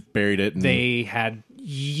 they just buried it. And they had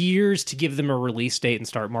years to give them a release date and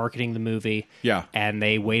start marketing the movie. Yeah. And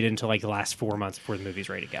they waited until like the last 4 months before the movie's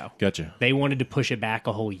ready to go. Gotcha. They wanted to push it back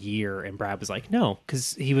a whole year, and Brad was like, no,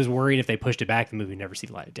 because he was worried if they pushed it back, the movie would never see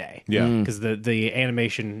the light of day. Yeah. Because the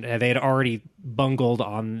animation, they had already bungled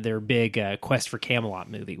on their big Quest for Camelot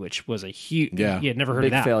movie, which was a huge... Yeah. You had never heard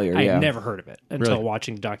Big of that. failure, I yeah. had never heard of it until Really?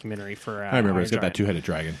 watching the documentary for I remember Iron it's got that Giant. two-headed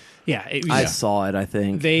dragon. Yeah. I saw it, I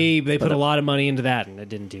think. They put a lot of money into that, and it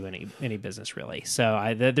didn't do any business really. So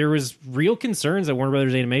there was real concerns that Warner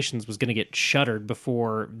Brothers Animations was going to get shuttered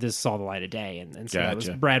before this saw the light of day, and so that was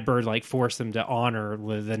Gotcha. Brad Bird forced them to honor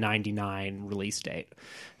the 99 release date,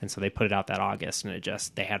 and so they put it out that August, and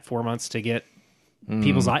they had 4 months to get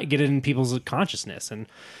get it in people's consciousness, and.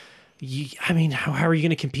 How are you going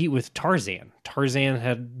to compete with Tarzan? Tarzan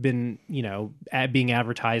had been, being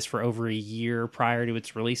advertised for over a year prior to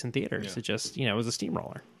its release in theaters. It just, it was a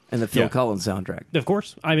steamroller. And the Phil Yeah. Collins soundtrack. Of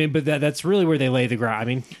course. I mean, but that's really where they lay the ground. I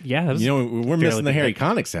mean, yeah. That was We're missing the fairly Harry big.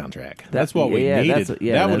 Connick soundtrack. That's what we yeah, needed. that's-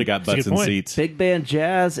 yeah, that that- would have got that's a butts good in point. seats. Big band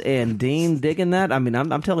jazz and Dean digging that. I mean,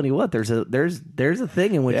 I'm telling you what, there's a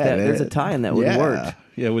thing in which there's a tie-in that would work.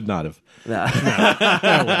 Yeah, it would not have.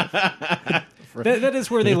 That is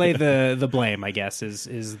where they lay the blame, I guess,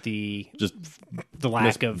 is the Just the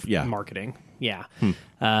lack of yeah. marketing. Yeah.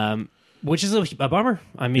 Which is a bummer.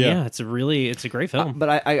 I mean, Yeah. yeah, it's a great film.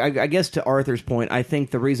 But I guess to Arthur's point, I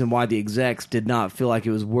think the reason why the execs did not feel like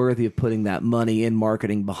it was worthy of putting that money in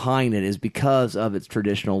marketing behind it is because of its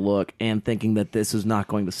traditional look and thinking that this is not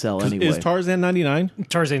going to sell anyway. Is Tarzan 99?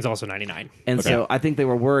 Tarzan's also 99. And so I think they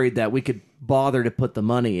were worried that we could bother to put the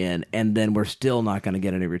money in, and then we're still not going to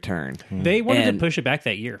get any return. They wanted And- to push it back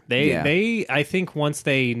that year. They I think once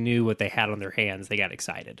they knew what they had on their hands, they got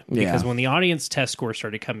excited. Because Yeah. when the audience test score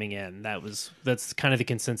started coming in, that's kind of the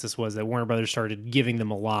consensus was that Warner Brothers started giving them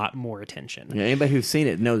a lot more attention. Yeah, anybody who's seen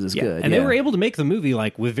it knows it's good. And yeah. they were able to make the movie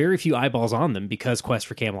like with very few eyeballs on them because Quest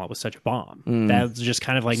for Camelot was such a bomb. That's just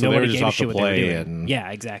kind of like So they were nobody just gave a off shit the what they were play doing. and- Yeah,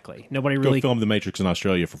 exactly. Nobody Go really film The Matrix in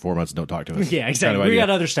Australia for 4 months and don't talk to us. Yeah, exactly. Kind of We idea. got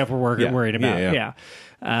other stuff we're Yeah. worried about. Yeah.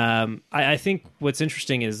 I think what's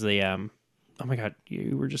interesting is the oh my god,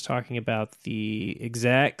 you were just talking about the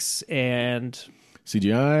execs, and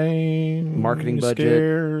CGI Marketing budget.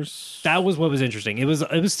 scares. that was what was interesting. It was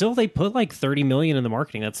still they put like 30 million in the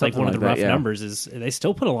marketing. That's like Something one of the like rough that, yeah. numbers. Is they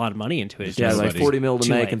still put a lot of money into it. It's Yeah, just- like Somebody- 40 mil to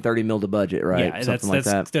Too make late. and 30 mil to budget, right? yeah, Something like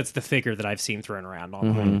that. that's the figure that I've seen thrown around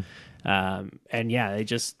online. And yeah, they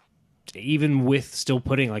just even with still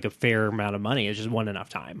putting like a fair amount of money, it just wasn't enough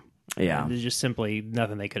time. Yeah. There's just simply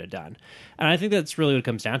nothing they could have done. And I think that's really what it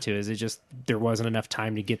comes down to is it just there wasn't enough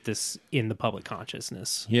time to get this in the public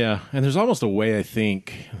consciousness. Yeah, and there's almost a way, I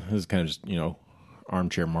think, this is kind of just,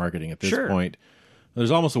 armchair marketing at this Sure. point.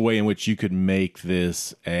 There's almost a way in which you could make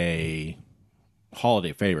this a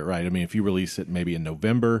holiday favorite, right? I mean, if you release it maybe in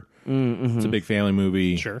November, it's a big family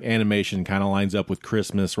movie. Sure. Animation kind of lines up with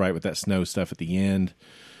Christmas, right, with that snow stuff at the end.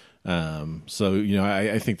 So,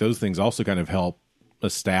 I think those things also kind of help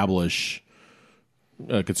establish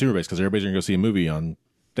a consumer base because everybody's going to go see a movie on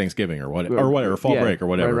Thanksgiving or whatever, fall Yeah, break or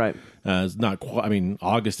whatever. right. It's not quite. I mean,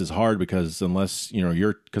 August is hard because unless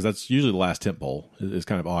because that's usually the last tentpole is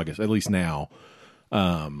kind of August, at least now,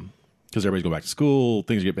 because everybody's go back to school,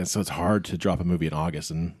 things get bent, so it's hard to drop a movie in August.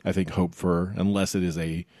 And I think unless it is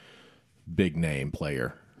a big name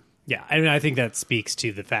player. Yeah, I mean, I think that speaks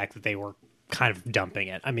to the fact that they were kind of dumping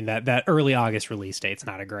it. I mean, that early August release date's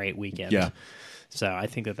not a great weekend. Yeah. So I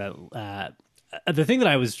think that the thing that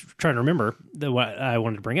I was trying to remember, what I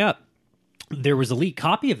wanted to bring up, there was a leaked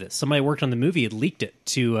copy of this. Somebody worked on the movie had leaked it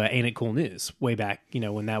to Ain't It Cool News way back,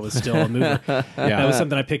 when that was still a movie. That was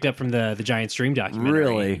something I picked up from the Giant Stream documentary.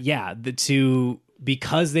 Really? Yeah.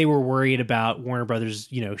 Because they were worried about Warner Brothers,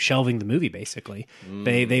 shelving the movie. Basically,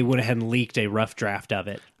 they went ahead and leaked a rough draft of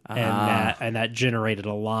it, and that generated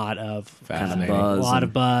a lot of Fascinating.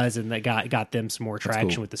 buzz, and that got them some more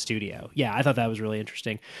traction with the studio. Yeah, I thought that was really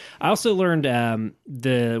interesting. I also learned one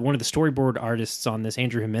of the storyboard artists on this,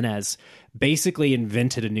 Andrew Jimenez, basically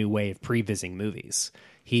invented a new way of prevising movies.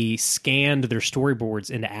 He scanned their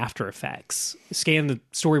storyboards into After Effects, scanned the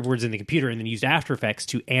storyboards in the computer, and then used After Effects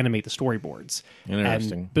to animate the storyboards.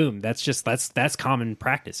 Interesting. And boom, that's common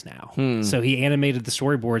practice now. So he animated the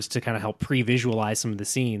storyboards to kind of help pre-visualize some of the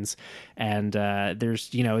scenes, and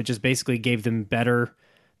it just basically gave them better.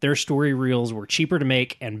 Their story reels were cheaper to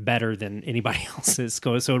make and better than anybody else's.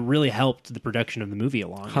 So it really helped the production of the movie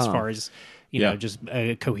along as far as just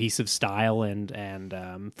a cohesive style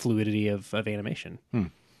and fluidity of animation.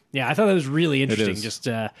 Yeah, I thought that was really interesting. is. Just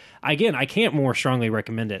again, I can't more strongly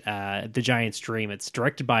recommend it. The Giant's Dream. It's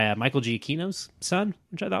directed by Michael Giacchino's son,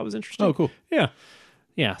 which I thought was interesting. Oh, cool.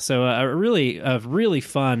 Yeah. So a really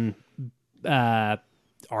fun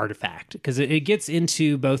artifact because it gets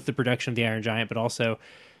into both the production of the Iron Giant, but also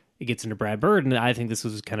it gets into Brad Bird, and I think this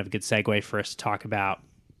was kind of a good segue for us to talk about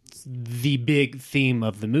the big theme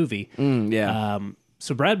of the movie. Yeah.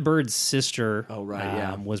 So Brad Bird's sister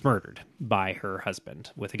yeah. was murdered by her husband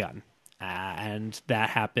with a gun. And that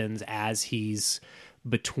happens as he's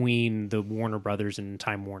between the Warner Brothers and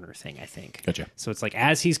Time Warner thing, I think. Gotcha. So it's like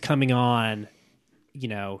as he's coming on,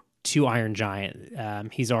 to Iron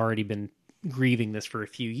Giant, he's already been grieving this for a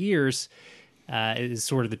few years. Is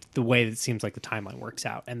sort of the way that it seems like the timeline works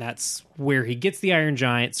out. And that's where he gets the Iron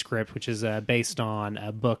Giant script, which is based on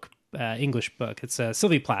a book, English book. It's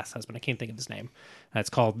Sylvia Plath's husband. I can't think of his name. It's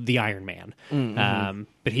called The Iron Man.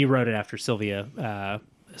 But he wrote it after Sylvia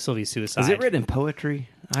Sylvia's suicide. Is it written in poetry?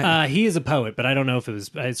 He is a poet, but I don't know if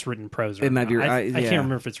it's written prose or It might be. not. I yeah. can't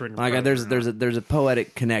remember if it's written. Like, prose there's a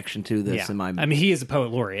poetic connection to this. yeah. In my I mean, he is a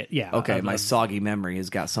poet laureate. Yeah. okay, my soggy memory has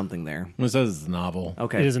got something there. It says it's a novel.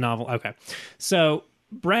 Okay, It is a novel. Okay. So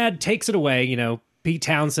Brad takes it away. Pete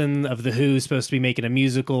Townsend of The Who is supposed to be making a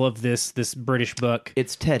musical of this British book.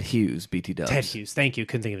 it's Ted Hughes, BT Dubs. Ted Hughes. Thank you.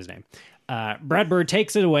 Couldn't think of his name. Brad Bird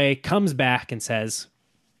takes it away, comes back and says,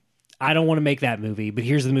 I don't want to make that movie, but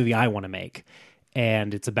here's the movie I want to make.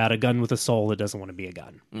 And it's about a gun with a soul that doesn't want to be a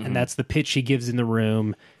gun. And that's the pitch he gives in the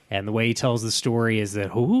room. And the way he tells the story is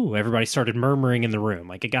that, ooh, everybody started murmuring in the room.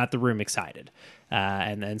 Like, it got the room excited.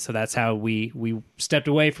 And so that's how we stepped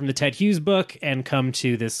away from the Ted Hughes book and come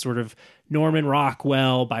to this sort of Norman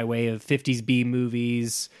Rockwell by way of 50s B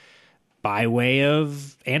movies, by way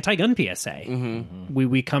of anti-gun PSA.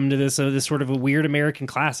 We come to this sort of a weird American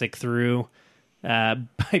classic through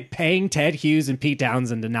by paying Ted Hughes and Pete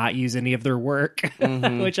Townsend to not use any of their work,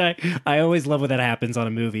 which I always love when that happens on a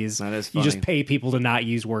movies. That is You just funny. pay people to not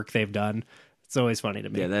use work they've done. It's always funny to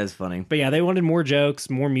me. Yeah, that is funny. But yeah, they wanted more jokes,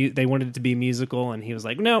 they wanted it to be musical, and he was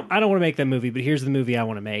like, "No, I don't want to make that movie, but here's the movie I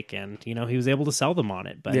want to make." And he was able to sell them on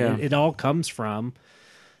it. But Yeah. it all comes from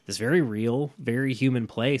this very real, very human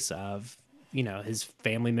place of his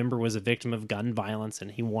family member was a victim of gun violence, and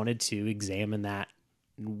he wanted to examine that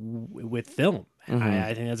with film. And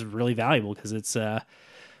I think that's really valuable because it's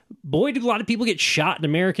boy, do a lot of people get shot in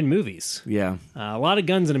American movies. Yeah, A lot of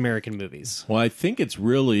guns in American movies. Well, I think it's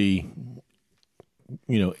really,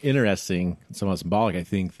 interesting, somewhat symbolic. I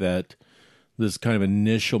think that this kind of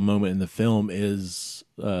initial moment in the film is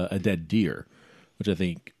a dead deer, which I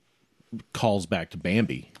think calls back to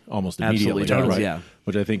Bambi almost immediately. Absolutely does, right? yeah.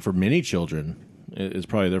 Which I think for many children is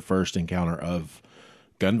probably their first encounter of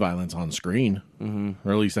gun violence on screen,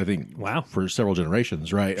 or at least I think Wow. for several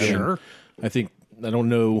generations, right? Sure. I think I don't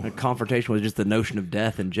know. a confrontation with just the notion of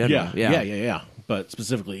death in general. Yeah. But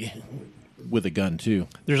specifically with a gun too.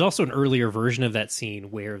 There's also an earlier version of that scene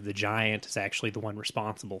where the giant is actually the one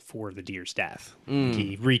responsible for the deer's death.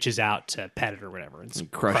 He reaches out to pet it or whatever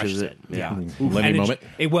and crushes it. Yeah. Lenny And moment.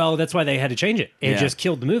 well, that's why they had to change it. It Yeah. just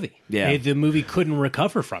killed the movie. Yeah. The movie couldn't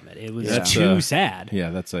recover from it. It was That's, too sad. Yeah,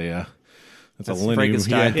 that's a That's Lenny.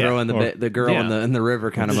 Frankenstein yeah. throwing Or the girl Yeah. in the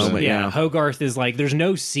river kind of moment. Yeah, Hogarth is like, there's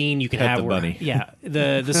no scene you can Pet have the where, bunny. yeah,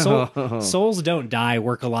 the souls don't die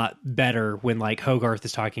work a lot better when like Hogarth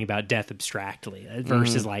is talking about death abstractly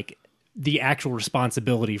versus like the actual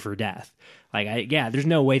responsibility for death. Like, there's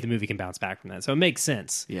no way the movie can bounce back from that. So it makes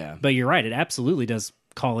sense. Yeah. But you're right. It absolutely does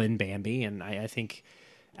call in Bambi. And I think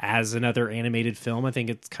as another animated film, I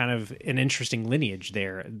think it's kind of an interesting lineage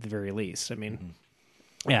there at the very least. I mean,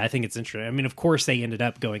 yeah, I think it's interesting. I mean, of course, they ended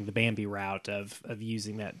up going the Bambi route of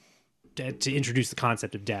using that to introduce the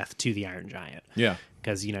concept of death to the Iron Giant. Yeah.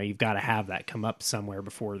 Because, you've got to have that come up somewhere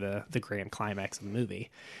before the grand climax of the movie.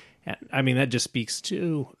 And, I mean, that just speaks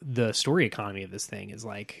to the story economy of this thing is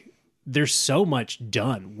like, there's so much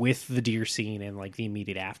done with the deer scene and like the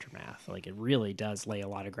immediate aftermath. Like it really does lay a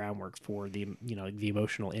lot of groundwork for the, the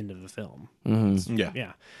emotional end of the film.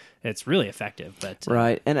 Yeah. It's really effective, but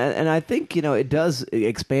Right, and I think it does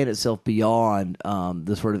expand itself beyond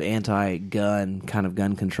the sort of anti-gun kind of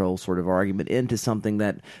gun control sort of argument into something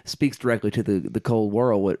that speaks directly to the Cold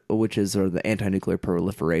War, which is sort of the anti-nuclear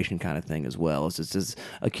proliferation kind of thing as well. It's just this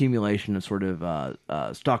accumulation of sort of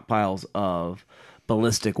stockpiles of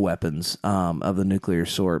ballistic weapons of the nuclear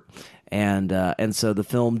sort. And so the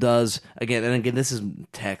film does, again, this is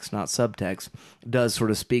text, not subtext, does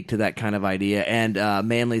sort of speak to that kind of idea. And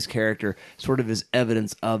Manley's character sort of is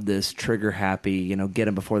evidence of this trigger happy, get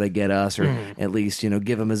them before they get us, or at least,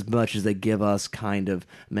 give them as much as they give us kind of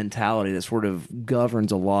mentality that sort of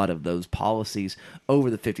governs a lot of those policies over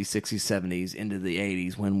the 50s, 60s, 70s into the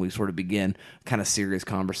 80s when we sort of begin kind of serious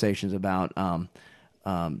conversations about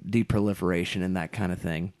deproliferation and that kind of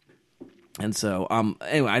thing. And so,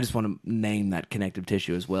 anyway, I just want to name that connective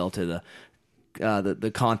tissue as well to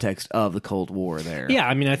the context of the Cold War there. yeah,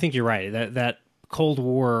 I mean, I think you're right. That Cold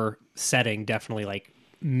War setting definitely like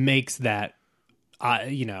makes that, I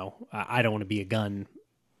don't want to be a gun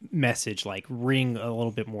message like ring a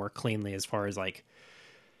little bit more cleanly as far as like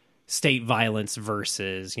state violence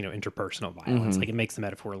versus interpersonal violence. Like it makes the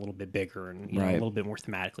metaphor a little bit bigger and a Right. little bit more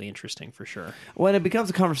thematically interesting for sure. Well, and it becomes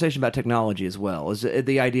a conversation about technology as well. Is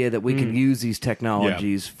the idea that we can use these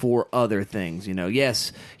technologies for other things.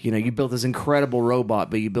 Yes, you built this incredible robot,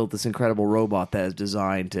 but you built this incredible robot that is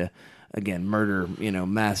designed to, again, murder,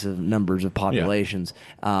 massive numbers of populations.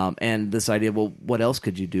 And this idea, well, what else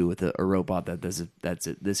could you do with a robot that's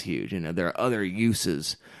this huge? There are other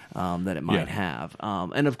uses that it might have.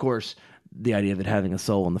 And of course, the idea of it having a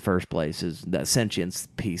soul in the first place is that sentience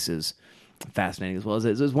piece is fascinating as well.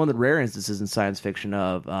 It's one of the rare instances in science fiction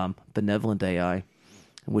of benevolent AI,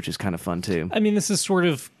 which is kind of fun too. I mean, this is sort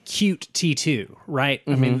of cute T2, right?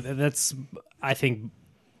 I mean, that's, I think,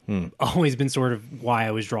 always been sort of why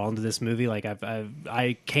I was drawn to this movie. Like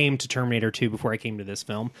I came to Terminator 2 before I came to this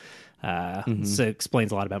film. So it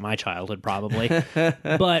explains a lot about my childhood, probably.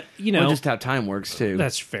 But, you know, Well, just how time works too.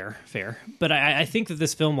 that's fair. But I think that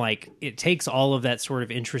this film, like, it takes all of that sort of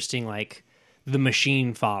interesting, like, the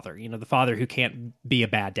machine father, you know, the father who can't be a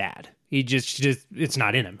bad dad. He just it's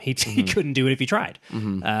not in him. He couldn't do it if he tried.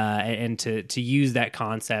 And to use that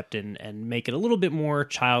concept and make it a little bit more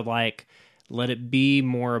childlike, let it be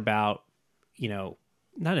more about, you know,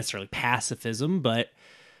 not necessarily pacifism, but,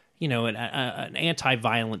 you know, an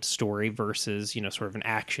anti-violent story versus, you know, sort of an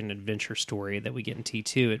action adventure story that we get in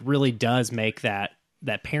T2. It really does make that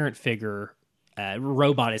parent figure,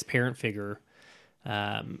 robot as parent figure,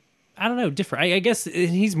 I don't know, different. I guess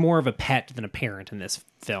he's more of a pet than a parent in this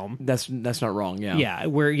film. That's not wrong. Yeah. Yeah,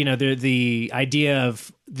 where, you know, the idea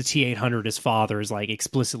of the T-800 as father is like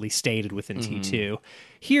explicitly stated within T2.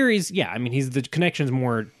 Here he's, I mean, the connection's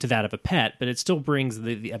more to that of a pet, but it still brings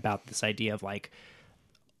about this idea of like,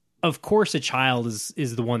 of course, a child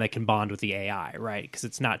is the one that can bond with the AI, right? Because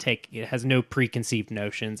it has no preconceived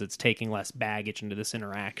notions. It's taking less baggage into this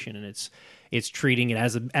interaction, and it's treating it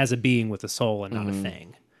as a being with a soul and not a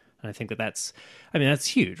thing. And I think that's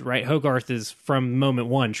huge, right? Hogarth is, from moment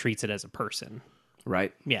one, treats it as a person.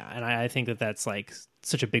 Right. Yeah, and I think that's like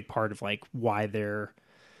such a big part of like why their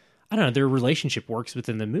relationship works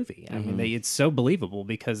within the movie. I mean, it's so believable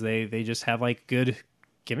because they just have like good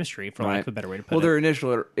chemistry, for lack of a better way to put it. Well, their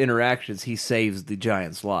initial interactions, he saves the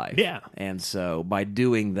giant's life. Yeah. And so by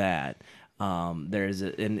doing that, there's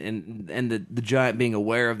the giant being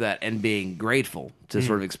aware of that and being grateful to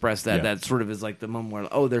sort of express that. Yeah. That sort of is like the moment where,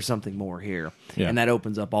 oh, there's something more here. Yeah. And that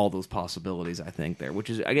opens up all those possibilities, I think, there, which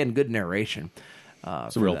is, again, good narration.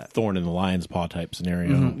 It's a real thorn in the lion's paw type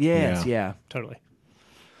scenario. Yes, yeah. Totally.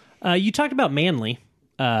 You talked about Manly,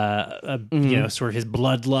 you know, sort of his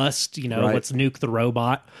bloodlust, you know, Right. let's nuke the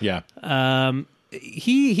robot. Yeah.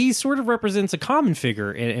 He sort of represents a common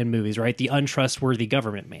figure in movies, right? The untrustworthy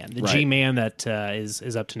government man, the Right. G-man that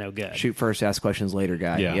is up to no good. Shoot first, ask questions later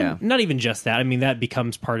guy. Yeah. Yeah. Not even just that. I mean, that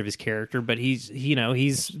becomes part of his character, but he's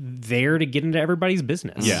there to get into everybody's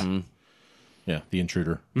business. Yeah. Yeah. The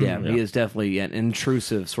intruder. Yeah, he is definitely an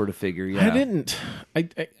intrusive sort of figure. Yeah. I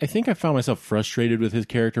think I found myself frustrated with his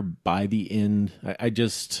character by the end.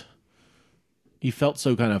 He felt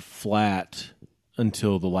so kind of flat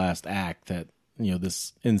until the last act that, you know,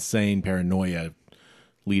 this insane paranoia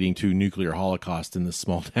leading to nuclear holocaust in this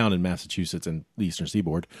small town in Massachusetts and the Eastern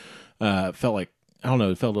Seaboard felt like, I don't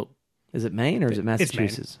know, it felt Is it Maine or is it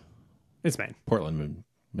Massachusetts? It's Maine. Portland,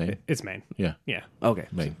 Maine. It's Maine. Yeah. Yeah. Okay.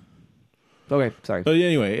 Maine. Okay, sorry. But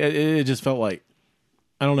anyway, it just felt like,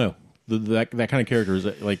 I don't know, that kind of character is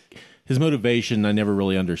like his motivation. I never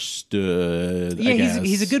really understood. Yeah, I guess.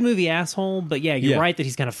 he's a good movie asshole, but yeah, you're Yeah. right that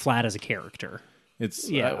he's kind of flat as a character. It's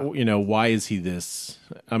Yeah. you know, why is he this?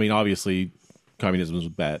 I mean, obviously, communism is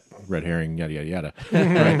bad, red herring, yada yada yada.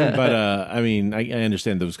 Right? But I mean, I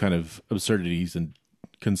understand those kind of absurdities and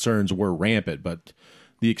concerns were rampant, but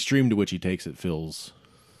the extreme to which he takes it feels.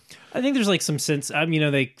 I think there's like some sense. You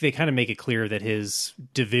know, they kind of make it clear that his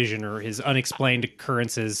division or his unexplained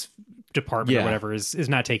occurrences department Yeah. or whatever is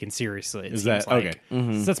not taken seriously. It Is seems that- like. okay.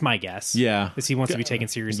 So that's my guess. Yeah. is he wants to be taken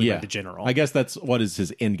seriously Yeah, by the general. I guess that's what is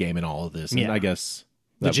his end game in all of this. And Yeah. I guess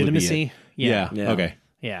that would be Legitimacy? it. Yeah. Yeah. Okay.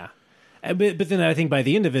 Yeah. But then I think by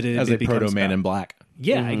the end of it, As it a proto becomes man about- in black.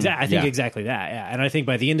 Yeah, exactly. I think Yeah. exactly that. Yeah, and I think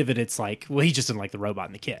by the end of it, it's like, well, he just didn't like the robot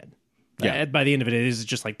and the kid. Yeah. By the end of it, it is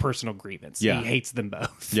just like personal grievance. Yeah. He hates them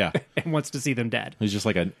both. Yeah. and wants to see them dead. He's just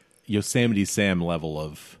like a Yosemite Sam level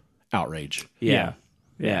of outrage. Yeah.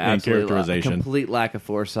 Yeah, And absolutely. characterization. A complete lack of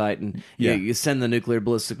foresight, and Yeah. you send the nuclear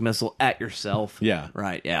ballistic missile at yourself. Yeah.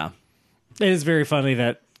 Right, yeah. It is very funny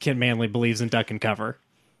that Kent Manley believes in duck and cover.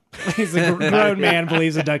 He's a grown man,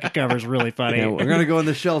 believes in duck and cover is really funny. Yeah, we're going to go in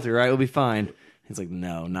the shelter, right? We'll be fine. He's like,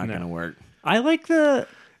 no, not going to work. I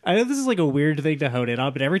know this is like a weird thing to hone in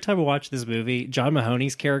on, but every time I watch this movie, John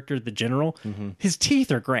Mahoney's character, the general, his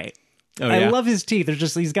teeth are great. Oh, I yeah? love his teeth. There's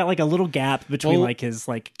just he's got like a little gap between Well- like his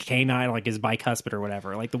like canine, like his bicuspid or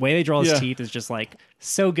whatever. Like the way they draw his Yeah. teeth is just like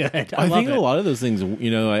so good. I I love think it. a lot of those things,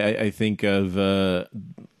 you know, I think of the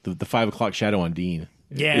 5 o'clock shadow on Dean.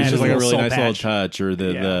 Yeah, It's his just like a little really soul nice little patch. touch, or Yeah.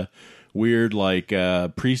 the weird like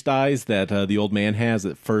priest eyes that the old man has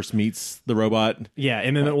that first meets the robot. Yeah,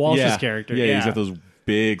 Emmett Walsh's yeah. character. Yeah, Yeah, he's got those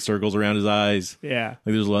big circles around his eyes. Yeah.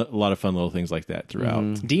 Like there's a lot of fun little things like that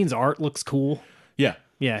throughout. Dean's art looks cool. Yeah.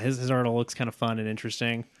 Yeah, his art all looks kind of fun and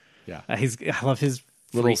interesting. Yeah. I love his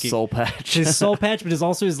Little freaky- soul patch. his soul patch, but it's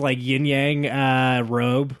also his like yin yang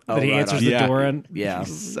robe that he right answers on. the Yeah. door in. Yeah.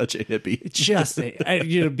 Such a hippie. Just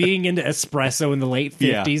being into espresso in the late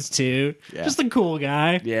Yeah. 50s too. Yeah. Just a cool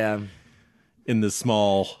guy. Yeah. In this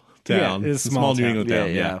small town. Yeah, it's The small New town.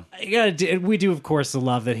 England Yeah. town. Yeah. We do of course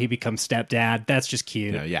love that he becomes stepdad. That's just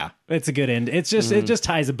cute. Yeah. It's a good end. It's just it just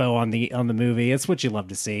ties a bow on the movie. It's what you love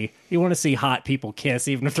to see. You want to see hot people kiss,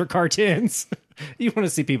 even if they're cartoons. You want to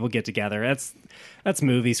see people get together. That's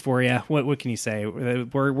movies for you. What can you say?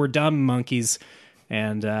 We're dumb monkeys,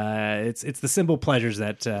 and it's the simple pleasures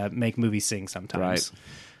that make movies sing sometimes.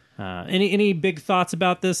 Any big thoughts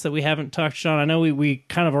about this that we haven't touched on? I know we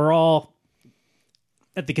kind of are all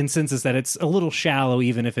at the consensus that it's a little shallow,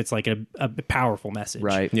 even if it's like a powerful message.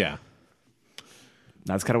 Right. Yeah.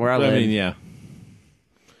 That's kind of where I I live. mean, yeah.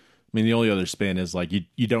 I mean, the only other spin is like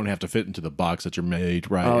you don't have to fit into the box that you're made,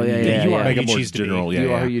 right? Oh, And yeah, you, yeah, you yeah. are make You it more choose to be. general. Yeah, You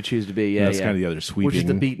yeah. are who you choose to be. Yeah, That's yeah. kind of the other sweeping Which is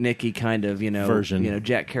the beatniky kind of, version.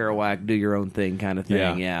 Jack Kerouac, do your own thing kind of thing.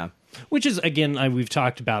 Yeah. Yeah. Which is again, we've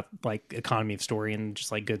talked about like economy of story and just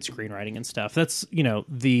like good screenwriting and stuff. That's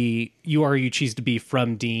the you are who you choose to be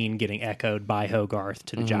from Dean getting echoed by Hogarth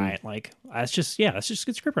to the Giant. Like that's just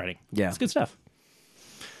good script writing. Yeah. It's good stuff.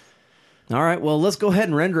 All right, well, let's go ahead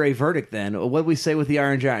and render a verdict then. What do we say with the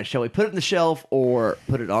Iron Giant? Shall we put it in the shelf or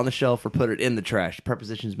put it on the shelf or put it in the trash?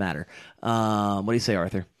 Prepositions matter. What do you say,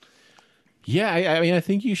 Arthur? Yeah, I mean, I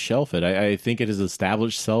think you shelf it. I think it has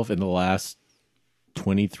established itself in the last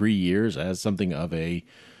 23 years as something of a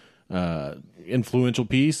influential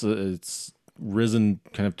piece. It's risen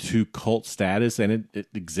kind of to cult status, and it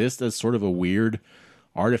exists as sort of a weird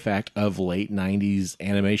artifact of late 90s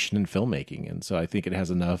animation and filmmaking. And so I think it has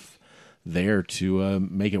enough there to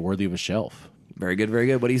make it worthy of a shelf. Very good, very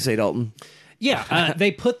good. What do you say, Dalton? Yeah,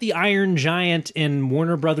 they put the Iron Giant in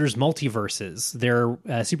Warner Brothers multiverses. Their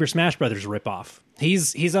Super Smash Brothers ripoff.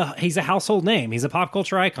 He's a household name. He's a pop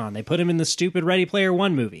culture icon. They put him in the stupid Ready Player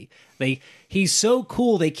One movie. He's so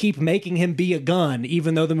cool. They keep making him be a gun,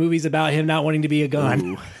 even though the movie's about him not wanting to be a gun.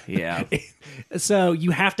 Ooh, yeah. So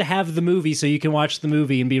you have to have the movie so you can watch the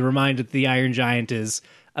movie and be reminded that the Iron Giant is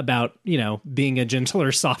about being a gentler,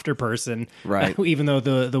 softer person, Right. even though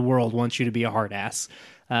the world wants you to be a hard ass.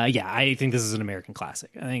 I think this is an American classic.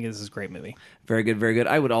 I think this is a great movie. Very good, very good.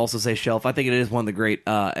 I would also say shelf. I think it is one of the great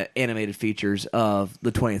animated features of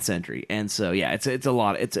the 20th century, and so yeah, it's a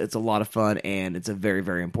lot. It's a lot of fun, and it's a very,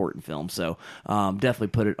 very important film. So definitely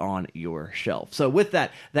put it on your shelf. So with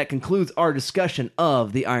that, that concludes our discussion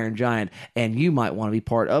of the Iron Giant, and you might want to be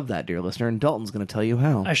part of that, dear listener. And Dalton's going to tell you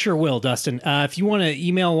how. I sure will, Dustin. If you want to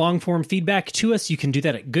email long-form feedback to us, you can do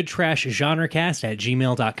that at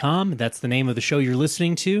goodtrashgenrecast@gmail.com. That's the name of the show you're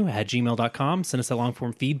listening to at gmail.com. Send us that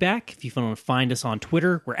long-form feedback. If you want to find us on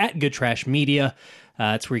Twitter, we're at Good Trash Media.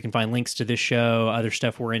 It's where you can find links to this show, other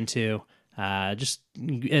stuff we're into. Just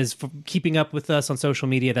as for keeping up with us on social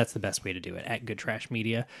media, that's the best way to do it, at Good Trash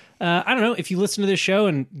Media. I don't know, if you listen to this show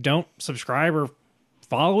and don't subscribe or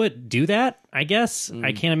follow it, do that, I guess.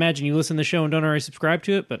 I can't imagine you listen to the show and don't already subscribe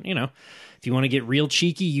to it, but if you want to get real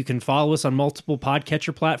cheeky, you can follow us on multiple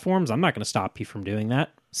podcatcher platforms. I'm not going to stop you from doing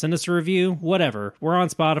that. Send us a review, whatever. We're on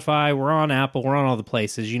Spotify, we're on Apple, we're on all the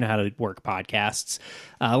places. You know how to work podcasts.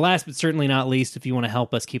 Last but certainly not least, if you want to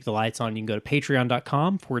help us keep the lights on, you can go to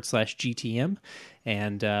patreon.com/GTM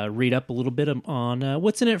and read up a little bit on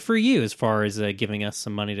what's in it for you as far as giving us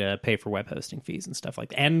some money to pay for web hosting fees and stuff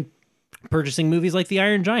like that. And purchasing movies like The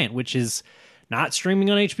Iron Giant, which is not streaming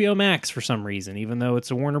on HBO Max for some reason, even though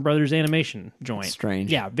it's a Warner Brothers animation joint. Strange.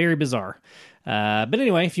 Yeah, very bizarre. But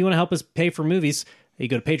anyway, if you want to help us pay for movies, you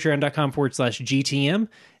go to patreon.com/GTM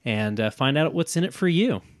and find out what's in it for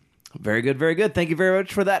you. Very good, very good. Thank you very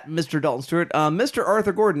much for that, Mr. Dalton Stewart. Mr.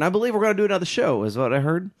 Arthur Gordon, I believe we're going to do another show, is what I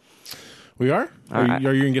heard. We are? Are you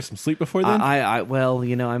going to get some sleep before then? Well,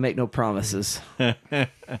 I make no promises.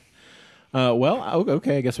 Well,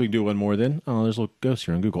 okay, I guess we can do one more then. Oh, there's a little ghost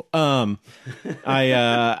here on Google. Well,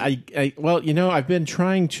 I've been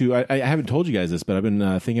trying to. I haven't told you guys this, but I've been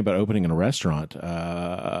thinking about opening in a restaurant.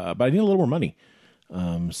 But I need a little more money,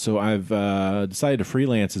 so I've decided to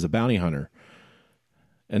freelance as a bounty hunter.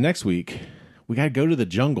 And next week, we got to go to the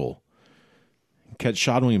jungle, catch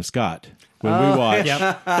Sean William Scott when we watch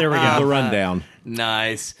There we go. The Rundown.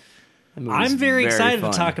 Nice. I'm very excited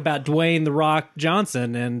fun. to talk about Dwayne "The Rock"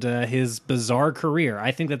 Johnson and his bizarre career.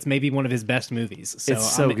 I think that's maybe one of his best movies.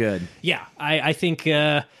 It's so good. Yeah, I think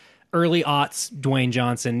early aughts Dwayne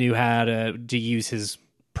Johnson knew how to use his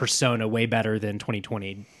persona way better than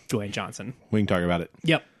 2020 Dwayne Johnson. We can talk about it.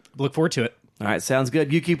 Yep. Look forward to it. All right, sounds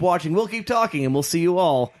good. You keep watching, we'll keep talking, and we'll see you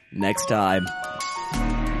all next time.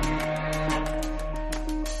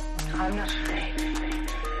 I'm not afraid.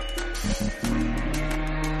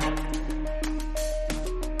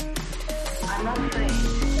 I'm not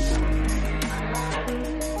afraid.